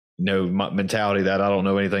weird, mentality that I don't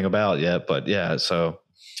know anything about yet. But yeah,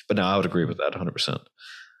 but no, I would agree with that 100%.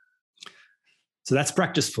 So that's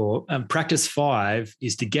practice 4. Practice 5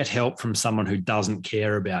 is to get help from someone who doesn't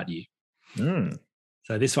care about you.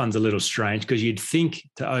 So this one's a little strange, because you'd think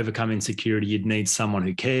to overcome insecurity, you'd need someone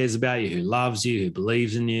who cares about you, who loves you, who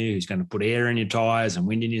believes in you, who's going to put air in your tires and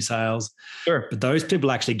wind in your sails. Sure. But those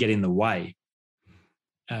people actually get in the way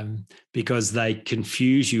because they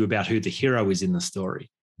confuse you about who the hero is in the story.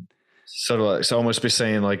 So almost be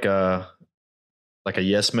saying like a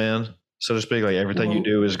yes man, so to speak, like everything you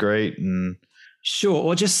do is great. And sure.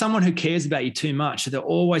 Or just someone who cares about you too much. So they're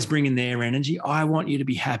always bringing their energy. I want you to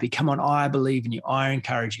be happy. Come on. I believe in you. I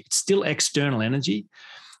encourage you. It's still external energy.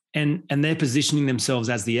 And they're positioning themselves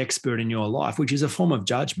as the expert in your life, which is a form of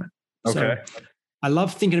judgment. Okay. So I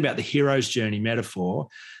love thinking about the hero's journey metaphor.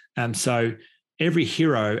 So every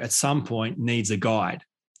hero at some point needs a guide.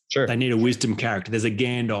 Sure. They need a wisdom character. There's a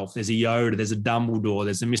Gandalf, there's a Yoda, there's a Dumbledore,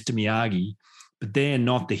 there's a Mr. Miyagi, but they're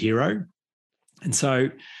not the hero. And so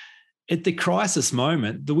at the crisis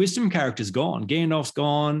moment, the wisdom character's gone. Gandalf's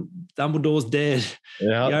gone. Dumbledore's dead.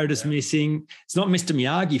 Yoda's missing. It's not Mr.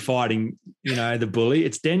 Miyagi fighting, the bully.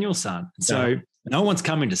 It's Daniel's son. So no one's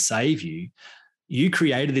coming to save you. You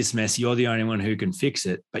created this mess. You're the only one who can fix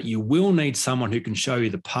it. But you will need someone who can show you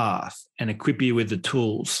the path and equip you with the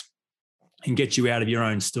tools and get you out of your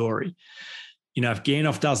own story. If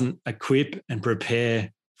Gandalf doesn't equip and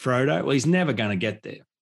prepare Frodo, well, he's never going to get there.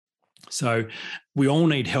 So we all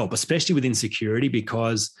need help, especially with insecurity,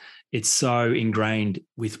 because it's so ingrained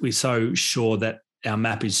we're so sure that our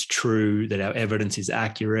map is true, that our evidence is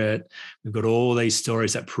accurate. We've got all these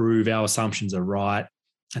stories that prove our assumptions are right.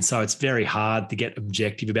 And so it's very hard to get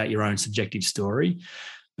objective about your own subjective story.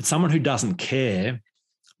 But someone who doesn't care,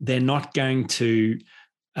 they're not going to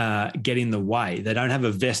get in the way. They don't have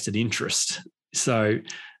a vested interest. So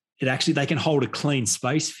they can hold a clean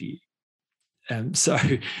space for you. So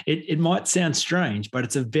it might sound strange, but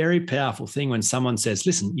it's a very powerful thing when someone says,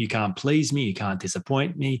 listen, you can't please me. You can't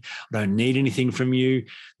disappoint me. I don't need anything from you.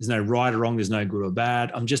 There's no right or wrong. There's no good or bad.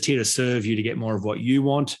 I'm just here to serve you to get more of what you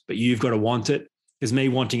want, but you've got to want it, because me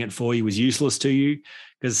wanting it for you is useless to you,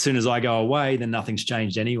 because as soon as I go away, then nothing's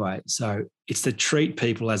changed anyway. So it's to treat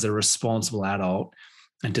people as a responsible adult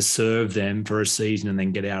and to serve them for a season and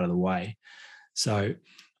then get out of the way. So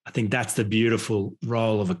I think that's the beautiful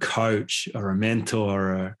role of a coach or a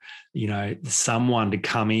mentor or, someone to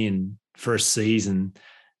come in for a season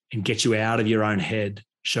and get you out of your own head,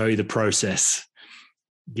 show you the process,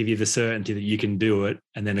 give you the certainty that you can do it,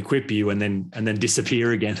 and then equip you and then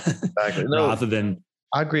disappear again. Exactly. Rather than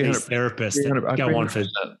I agree. These therapists that go on for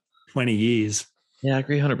 20 years. Yeah, I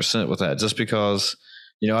agree 100% with that. Just because,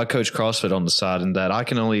 I coach CrossFit on the side, and that I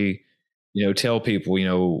can only, tell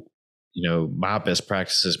people, my best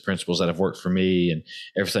practices, principles that have worked for me and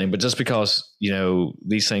everything. But just because,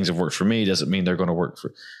 these things have worked for me doesn't mean they're going to work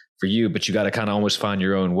for you. But you got to kind of almost find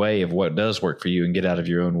your own way of what does work for you and get out of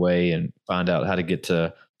your own way and find out how to get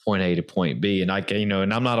to point A to point B. And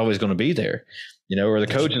and I'm not always going to be there, or the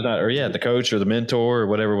coach is not, the coach or the mentor or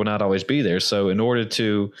whatever will not always be there. So in order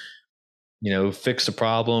to, fix the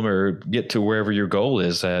problem or get to wherever your goal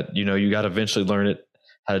is, that, you got to eventually learn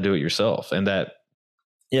how to do it yourself. And that,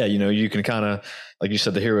 you can kind of, like you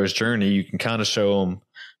said, the hero's journey, you can kind of show them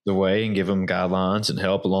the way and give them guidelines and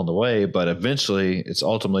help along the way. But eventually it's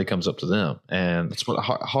ultimately comes up to them. And it's a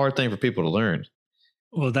hard thing for people to learn.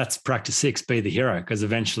 Well, that's practice 6, be the hero, because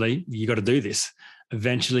eventually you got to do this.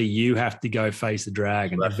 Eventually you have to go face the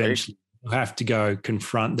dragon. Eventually you have to go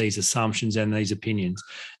confront these assumptions and these opinions.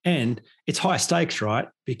 And it's high stakes, right?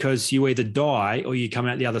 Because you either die or you come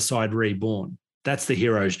out the other side reborn. That's the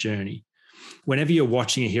hero's journey. Whenever you're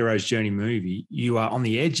watching a hero's journey movie, you are on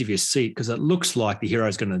the edge of your seat because it looks like the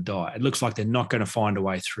hero's going to die. It looks like they're not going to find a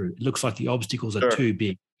way through. It looks like the obstacles are too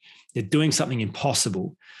big. They're doing something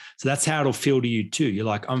impossible. So that's how it'll feel to you too. You're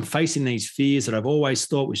like, I'm facing these fears that I've always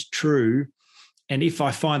thought was true. And if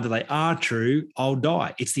I find that they are true, I'll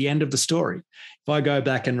die. It's the end of the story. If I go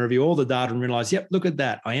back and review all the data and realize, yep, look at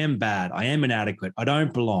that. I am bad. I am inadequate. I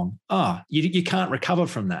don't belong. You can't recover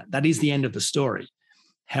from that. That is the end of the story.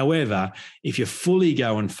 However, if you fully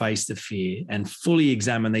go and face the fear and fully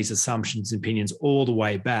examine these assumptions and opinions all the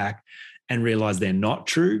way back and realize they're not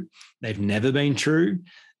true, they've never been true,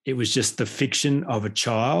 it was just the fiction of a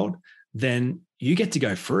child, then you get to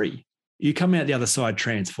go free. You come out the other side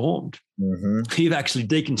transformed. Mm-hmm. You've actually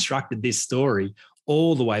deconstructed this story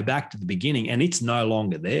all the way back to the beginning, and it's no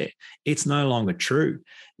longer there. It's no longer true.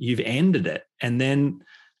 You've ended it. And then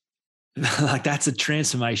that's a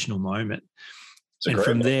transformational moment. And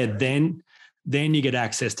from there, then you get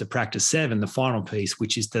access to practice 7, the final piece,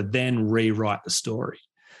 which is to then rewrite the story.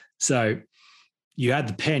 So you had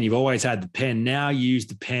the pen, you've always had the pen. Now use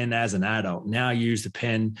the pen as an adult. Now use the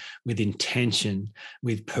pen with intention,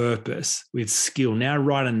 with purpose, with skill. Now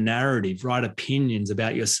write a narrative, write opinions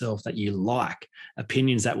about yourself that you like,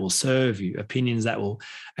 opinions that will serve you, opinions that will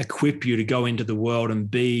equip you to go into the world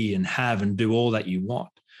and be and have and do all that you want.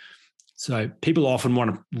 So people often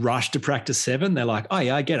want to rush to practice 7. They're like, oh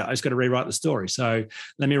yeah, I get it. I just got to rewrite the story. So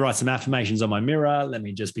let me write some affirmations on my mirror. Let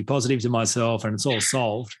me just be positive to myself and it's all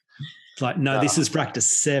solved. It's like, no, this is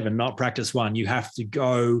practice 7, not practice 1. You have to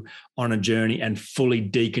go on a journey and fully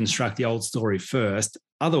deconstruct the old story first.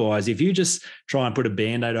 Otherwise, if you just try and put a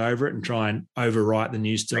Band-Aid over it and try and overwrite the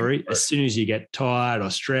new story, as soon as you get tired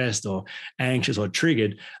or stressed or anxious or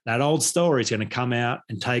triggered, that old story is going to come out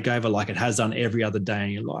and take over like it has done every other day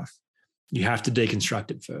in your life. You have to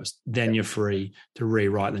deconstruct it first. Then you're free to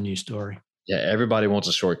rewrite the new story. Yeah, everybody wants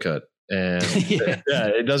a shortcut. And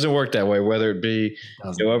it doesn't work that way, whether it be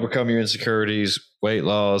overcome your insecurities, weight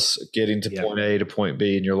loss, getting to point A to point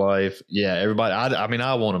B in your life. Yeah, everybody,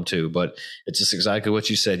 I want them to, but it's just exactly what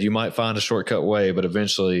you said. You might find a shortcut way, but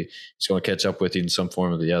eventually it's going to catch up with you in some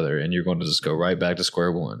form or the other. And you're going to just go right back to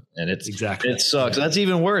square one. And it sucks. Yeah. That's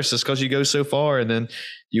even worse. Just because you go so far and then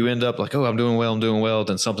you end up like, oh, I'm doing well.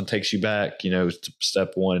 Then something takes you back, to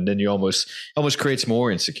step one. And then you almost creates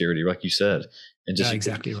more insecurity, like you said. And just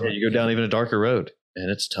exactly right. You go down even a darker road, and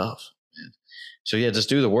it's tough. Man. So just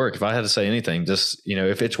do the work. If I had to say anything, just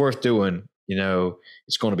if it's worth doing,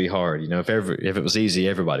 it's going to be hard. If it was easy,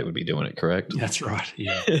 everybody would be doing it. Correct. That's right.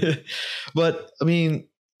 Yeah. But I mean,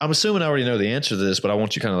 I'm assuming I already know the answer to this, but I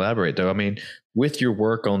want you to kind of elaborate though. I mean, with your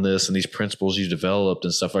work on this and these principles you developed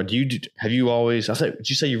and stuff, have you always, did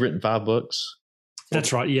you say you've written 5 books?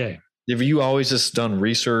 That's right. Yeah. Have you always just done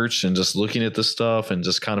research and just looking at this stuff and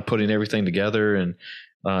just kind of putting everything together? And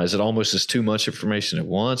is it almost just too much information at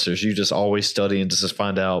once, or is you just always studying to just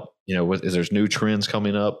find out, is there's new trends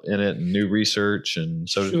coming up in it and new research? And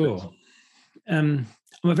so sure. I'm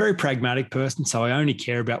a very pragmatic person, so I only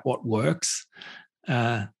care about what works.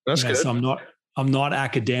 That's good. So I'm not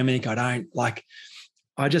academic. I don't like.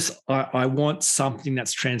 I want something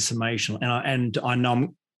that's transformational, and I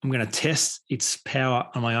know I'm going to test its power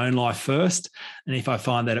on my own life first. And if I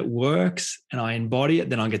find that it works and I embody it,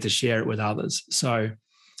 then I get to share it with others. So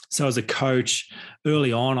as a coach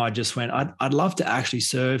early on, I just went, I'd love to actually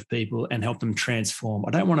serve people and help them transform.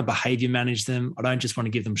 I don't want to behavior manage them. I don't just want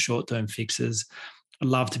to give them short-term fixes. I'd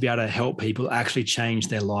love to be able to help people actually change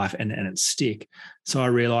their life and it stick. So I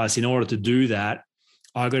realized in order to do that,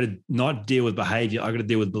 I got to not deal with behavior. I got to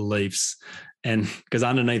deal with beliefs. And because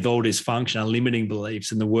underneath all dysfunction are limiting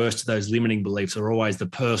beliefs, and the worst of those limiting beliefs are always the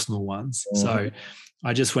personal ones. Mm-hmm. So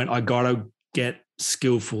I just went, I got to get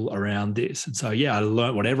skillful around this. And so, I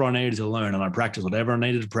learned whatever I needed to learn, and I practiced whatever I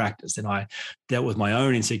needed to practice. And I dealt with my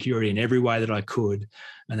own insecurity in every way that I could.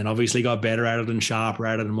 And then obviously got better at it and sharper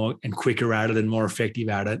at it and quicker at it and more effective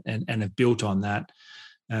at it, and have built on that.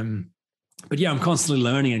 But I'm constantly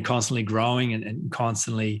learning and constantly growing and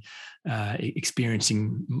constantly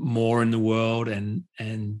experiencing more in the world and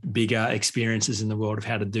bigger experiences in the world of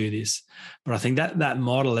how to do this. But I think that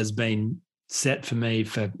model has been set for me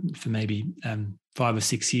for maybe 5 or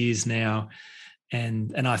 6 years now.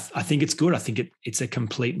 And I think it's good. I think it's a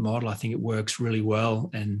complete model. I think it works really well,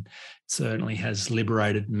 and certainly has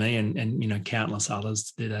liberated me and countless others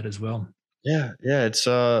to do that as well. Yeah. It's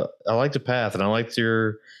I like the path, and I like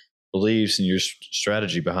your beliefs and your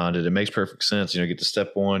strategy behind it. It makes perfect sense. You get to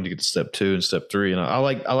step 1, you get to step 2 and step 3. And I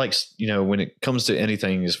like, when it comes to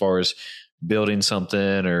anything, as far as building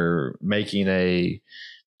something or making a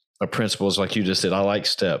principles like you just did, I like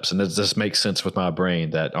steps, and it just makes sense with my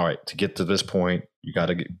brain that, all right, to get to this point, you got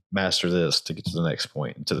to master this to get to the next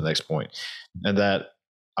point and to the next point. And that,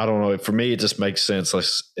 I don't know, for me, it just makes sense.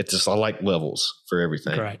 I like levels for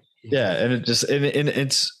everything. Right. Yeah. And it just, and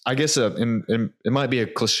it's, I guess, it might be a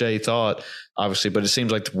cliche thought, obviously, but it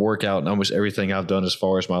seems like the workout and almost everything I've done as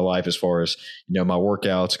far as my life, as far as, my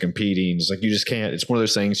workouts, competing, it's like, you just can't, it's one of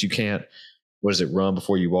those things you can't, what is it, run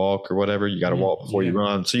before you walk or whatever? You got to walk before you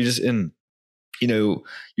run. So you just,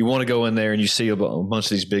 you want to go in there and you see a bunch of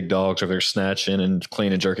these big dogs, or they're snatching and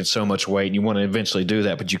clean and jerking so much weight, and you want to eventually do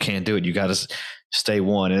that, but you can't do it. You got to stay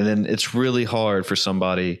one. And then it's really hard for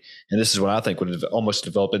somebody, and this is what I think would have almost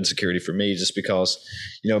developed insecurity for me, just because,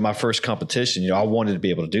 my first competition, I wanted to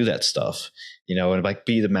be able to do that stuff, and like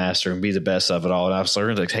be the master and be the best of it all. And I was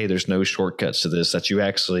learning like, hey, there's no shortcuts to this, that you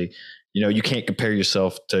actually, you can't compare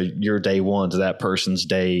yourself to your day 1 to that person's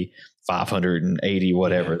day 580,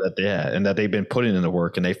 whatever and that they've been putting in the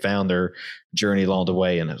work, and they found their journey along the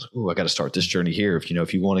way. And I was, I got to start this journey here. If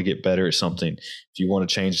you want to get better at something, if you want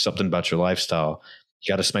to change something about your lifestyle,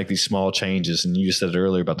 you got to make these small changes. And you just said it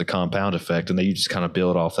earlier about the compound effect, and then you just kind of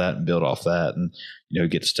build off that, and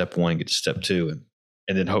get to step 1, get to step 2,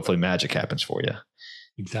 and then hopefully magic happens for you.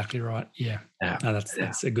 Exactly right. Yeah. No,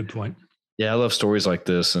 that's a good point. Yeah, I love stories like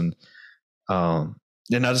this, and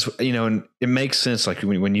I just, and it makes sense, like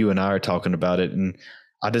when you and I are talking about it, and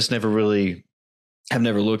I just have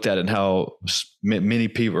never looked at it, and how many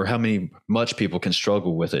people, or much people can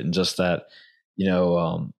struggle with it, and just that,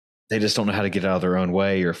 they just don't know how to get out of their own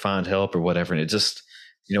way or find help or whatever. And it just,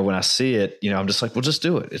 when I see it, I'm just like, well, just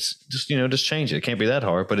do it. It's just, just change it. It can't be that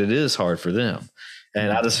hard, but it is hard for them.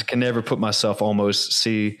 And I just can never put myself in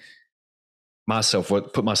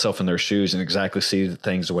their shoes and exactly see the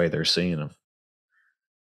things the way they're seeing them.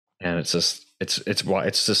 And it's just, I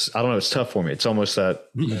don't know. It's tough for me. It's almost that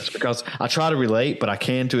it's because I try to relate, but I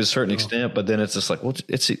can to a certain extent, but then it's just like, well,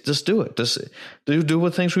 just do it. Just do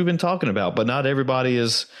what things we've been talking about, but not everybody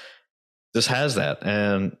just has that.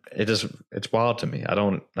 And it's wild to me.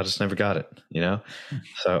 I just never got it,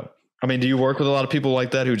 So, I mean, do you work with a lot of people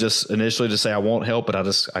like that who just initially just say, I want help, but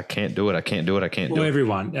I can't do it. I can't do it. I can't do it.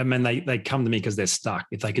 Everyone, I mean, they come to me because they're stuck.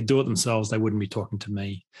 If they could do it themselves, they wouldn't be talking to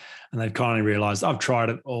me. And they've kind of realized, I've tried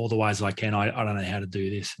it all the ways I can. I don't know how to do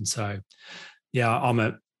this. And so,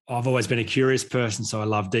 I've always been a curious person. So I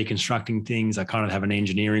love deconstructing things. I kind of have an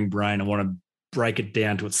engineering brain. I want to break it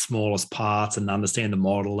down to its smallest parts and understand the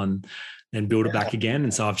model and then build it back again.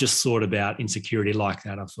 And so I've just thought about insecurity like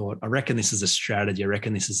that. I reckon this is a strategy. I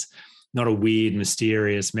reckon this is not a weird,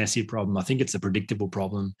 mysterious, messy problem. I think it's a predictable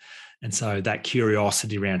problem. And so that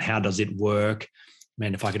curiosity around how does it work?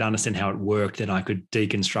 Man, if I could understand how it worked, then I could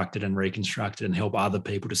deconstruct it and reconstruct it and help other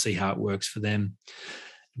people to see how it works for them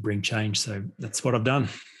and bring change. So that's what I've done.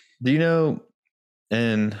 Do you know,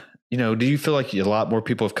 and do you feel like a lot more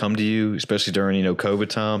people have come to you, especially during, COVID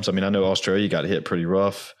times? I mean, I know Australia got hit pretty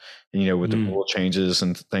rough, with the rule changes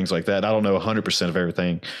and things like that. I don't know 100% of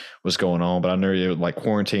everything was going on, but I know like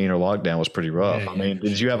quarantine or lockdown was pretty rough. I mean,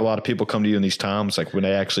 did you have a lot of people come to you in these times, like when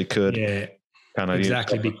they actually could kind of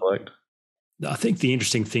exactly reflect? I think the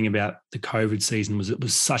interesting thing about the COVID season was it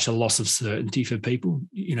was such a loss of certainty for people.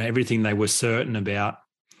 Everything they were certain about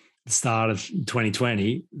the start of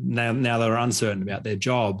 2020, now they were uncertain about their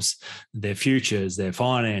jobs, their futures, their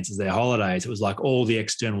finances, their holidays. It was like all the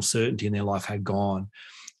external certainty in their life had gone.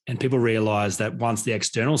 And people realized that once the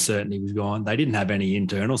external certainty was gone, they didn't have any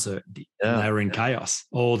internal certainty. Yeah. They were in chaos.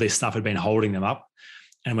 All this stuff had been holding them up.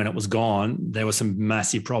 And when it was gone, there were some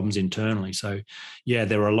massive problems internally. So,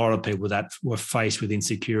 there were a lot of people that were faced with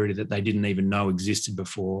insecurity that they didn't even know existed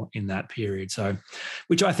before in that period. So,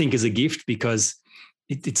 which I think is a gift, because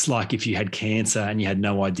it's like if you had cancer and you had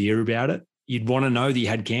no idea about it, you'd want to know that you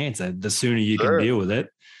had cancer. The sooner you can deal with it,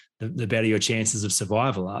 the better your chances of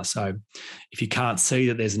survival are. So if you can't see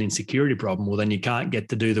that there's an insecurity problem, well, then you can't get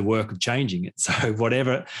to do the work of changing it. So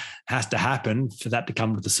whatever has to happen for that to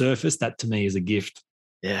come to the surface, that to me is a gift.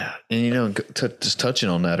 Yeah. And, just touching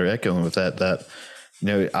on that or echoing with that,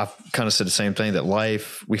 I've kind of said the same thing, that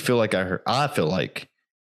life, I feel like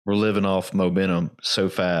we're living off momentum so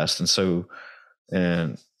fast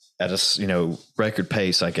and at a, record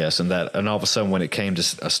pace, I guess. And all of a sudden when it came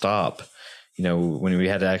to a stop, when we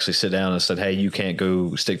had to actually sit down and said, hey, you can't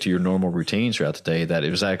go stick to your normal routines throughout the day, that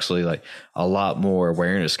it was actually like a lot more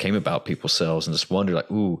awareness came about people's selves, and just wonder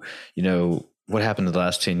like, ooh, what happened in the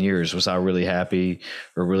last 10 years? Was I really happy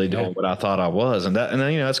or really doing what I thought I was? And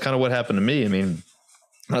that's kind of what happened to me. I mean,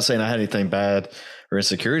 I'm not saying I had anything bad or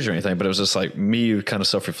insecurities or anything, but it was just like me kind of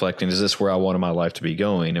self-reflecting. Is this where I wanted my life to be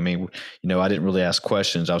going? I mean, I didn't really ask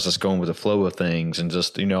questions. I was just going with the flow of things, and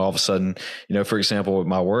just, all of a sudden, for example, with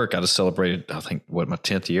my work, I just celebrated, I think my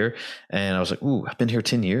 10th year. And I was like, ooh, I've been here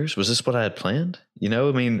 10 years. Was this what I had planned? I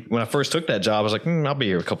mean, when I first took that job, I was like, I'll be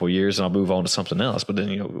here a couple of years and I'll move on to something else. But then,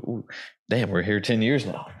 ooh, damn, we're here 10 years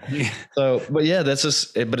now. Yeah. So, but that's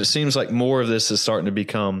just, but it seems like more of this is starting to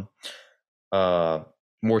become,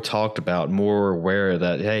 more talked about, more aware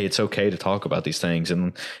that, hey, it's okay to talk about these things.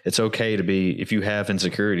 And it's okay to be, if you have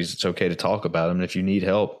insecurities, it's okay to talk about them. And if you need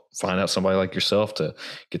help, find out somebody like yourself to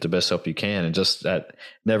get the best help you can. And just that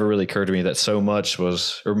never really occurred to me that so much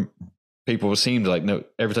was, or people seemed like, no,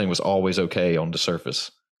 everything was always okay on the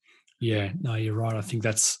surface. Yeah, no, you're right. I think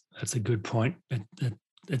that's a good point.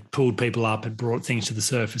 It pulled people up, it brought things to the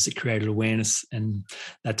surface, it created awareness. And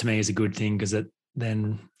that to me is a good thing, because it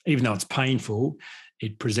then, even though it's painful,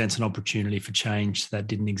 it presents an opportunity for change that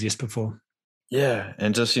didn't exist before. Yeah.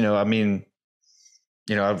 And just, I mean,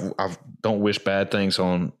 I don't wish bad things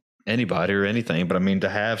on anybody or anything, but I mean, to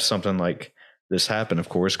have something like this happen, of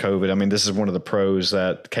course, COVID, I mean, this is one of the pros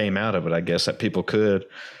that came out of it, I guess, that people could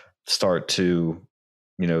start to,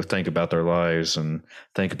 think about their lives and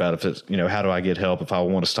think about if it's, how do I get help if I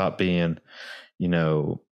want to stop being,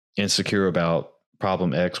 insecure about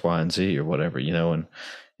problem X, Y, and Z or whatever, and,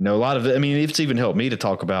 a lot of it, I mean, it's even helped me to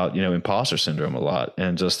talk about, imposter syndrome a lot,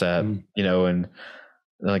 and just that, and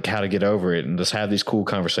like how to get over it, and just have these cool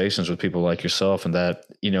conversations with people like yourself. And that,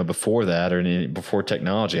 before that, or before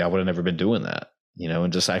technology, I would have never been doing that,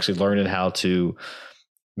 and just actually learning how to,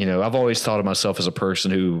 I've always thought of myself as a person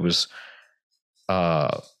who was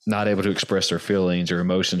not able to express their feelings or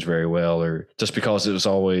emotions very well, or just because it was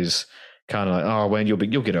always kind of like, oh, Wayne, you'll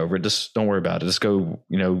get over it. Just don't worry about it. Just go,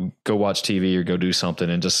 go watch TV or go do something.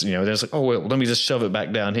 And just, there's like, oh, well, let me just shove it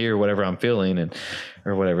back down here, whatever I'm feeling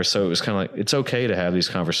or whatever. So it was kind of like, it's okay to have these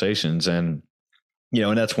conversations. And,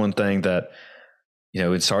 and that's one thing that,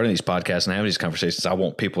 in starting these podcasts and having these conversations, I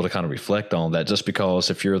want people to kind of reflect on that. Just because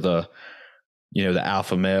if you're the, the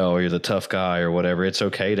alpha male or you're the tough guy or whatever, it's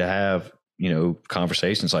okay to have,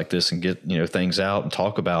 conversations like this and get, things out and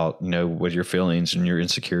talk about, what your feelings and your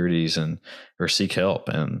insecurities or seek help.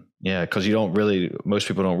 And cause most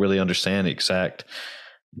people don't really understand the exact,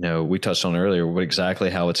 we touched on earlier, what exactly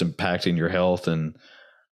how it's impacting your health and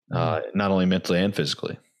not only mentally and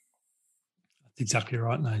physically. That's exactly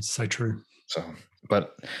right. No, it's so true. So,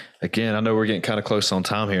 but again, I know we're getting kind of close on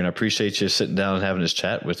time here, and I appreciate you sitting down and having this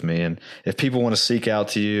chat with me. And if people want to seek out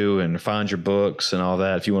to you and find your books and all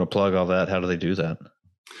that, if you want to plug all that, how do they do that?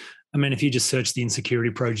 I mean, if you just search the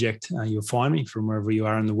Insecurity Project, you'll find me from wherever you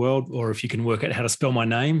are in the world. Or if you can work out how to spell my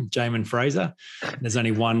name, Jamin Fraser. There's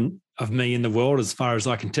only one of me in the world as far as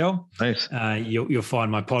I can tell. Nice. You'll find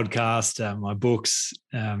my podcast, my books,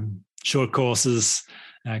 short courses,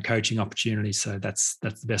 coaching opportunities. So that's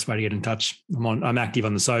the best way to get in touch. I'm active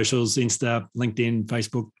on the socials, Insta, LinkedIn,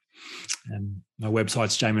 Facebook. My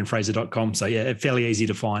website's jaminfraser.com. So yeah, fairly easy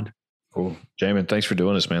to find. Cool. Jamin, thanks for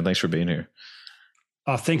doing this, man. Thanks for being here.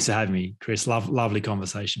 Oh, thanks for having me, Chris. Lovely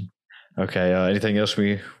conversation. Okay. Anything else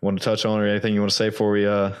we want to touch on or anything you want to say before we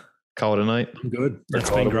call it a night? I'm good. That's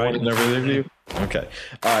been great. Okay.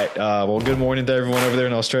 All right. Well, good morning to everyone over there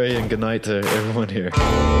in Australia and good night to everyone here.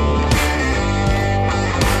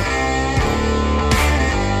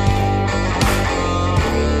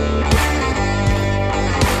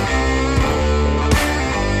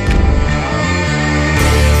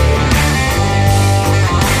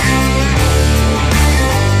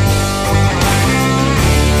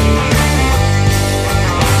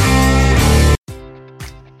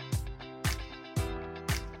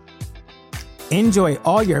 Enjoy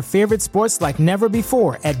all your favorite sports like never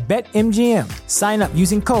before at BetMGM. Sign up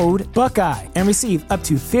using code Buckeye and receive up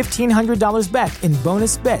to $1,500 back in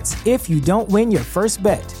bonus bets if you don't win your first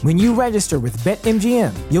bet. When you register with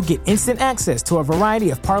BetMGM, you'll get instant access to a variety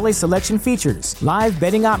of parlay selection features, live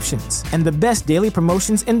betting options, and the best daily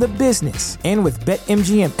promotions in the business. And with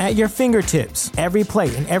BetMGM at your fingertips, every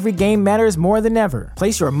play and every game matters more than ever.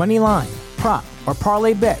 Place your money line, prop, or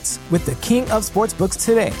parlay bets with the king of sportsbooks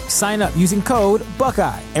today. Sign up using code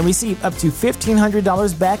Buckeye and receive up to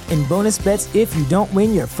 $1,500 back in bonus bets if you don't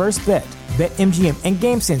win your first bet. BetMGM and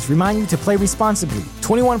GameSense remind you to play responsibly.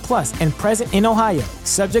 21 plus and present in Ohio,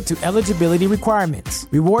 subject to eligibility requirements.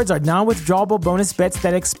 Rewards are non-withdrawable bonus bets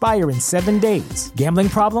that expire in 7 days. Gambling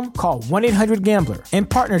problem? Call 1-800-GAMBLER in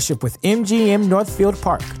partnership with MGM Northfield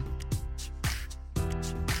Park.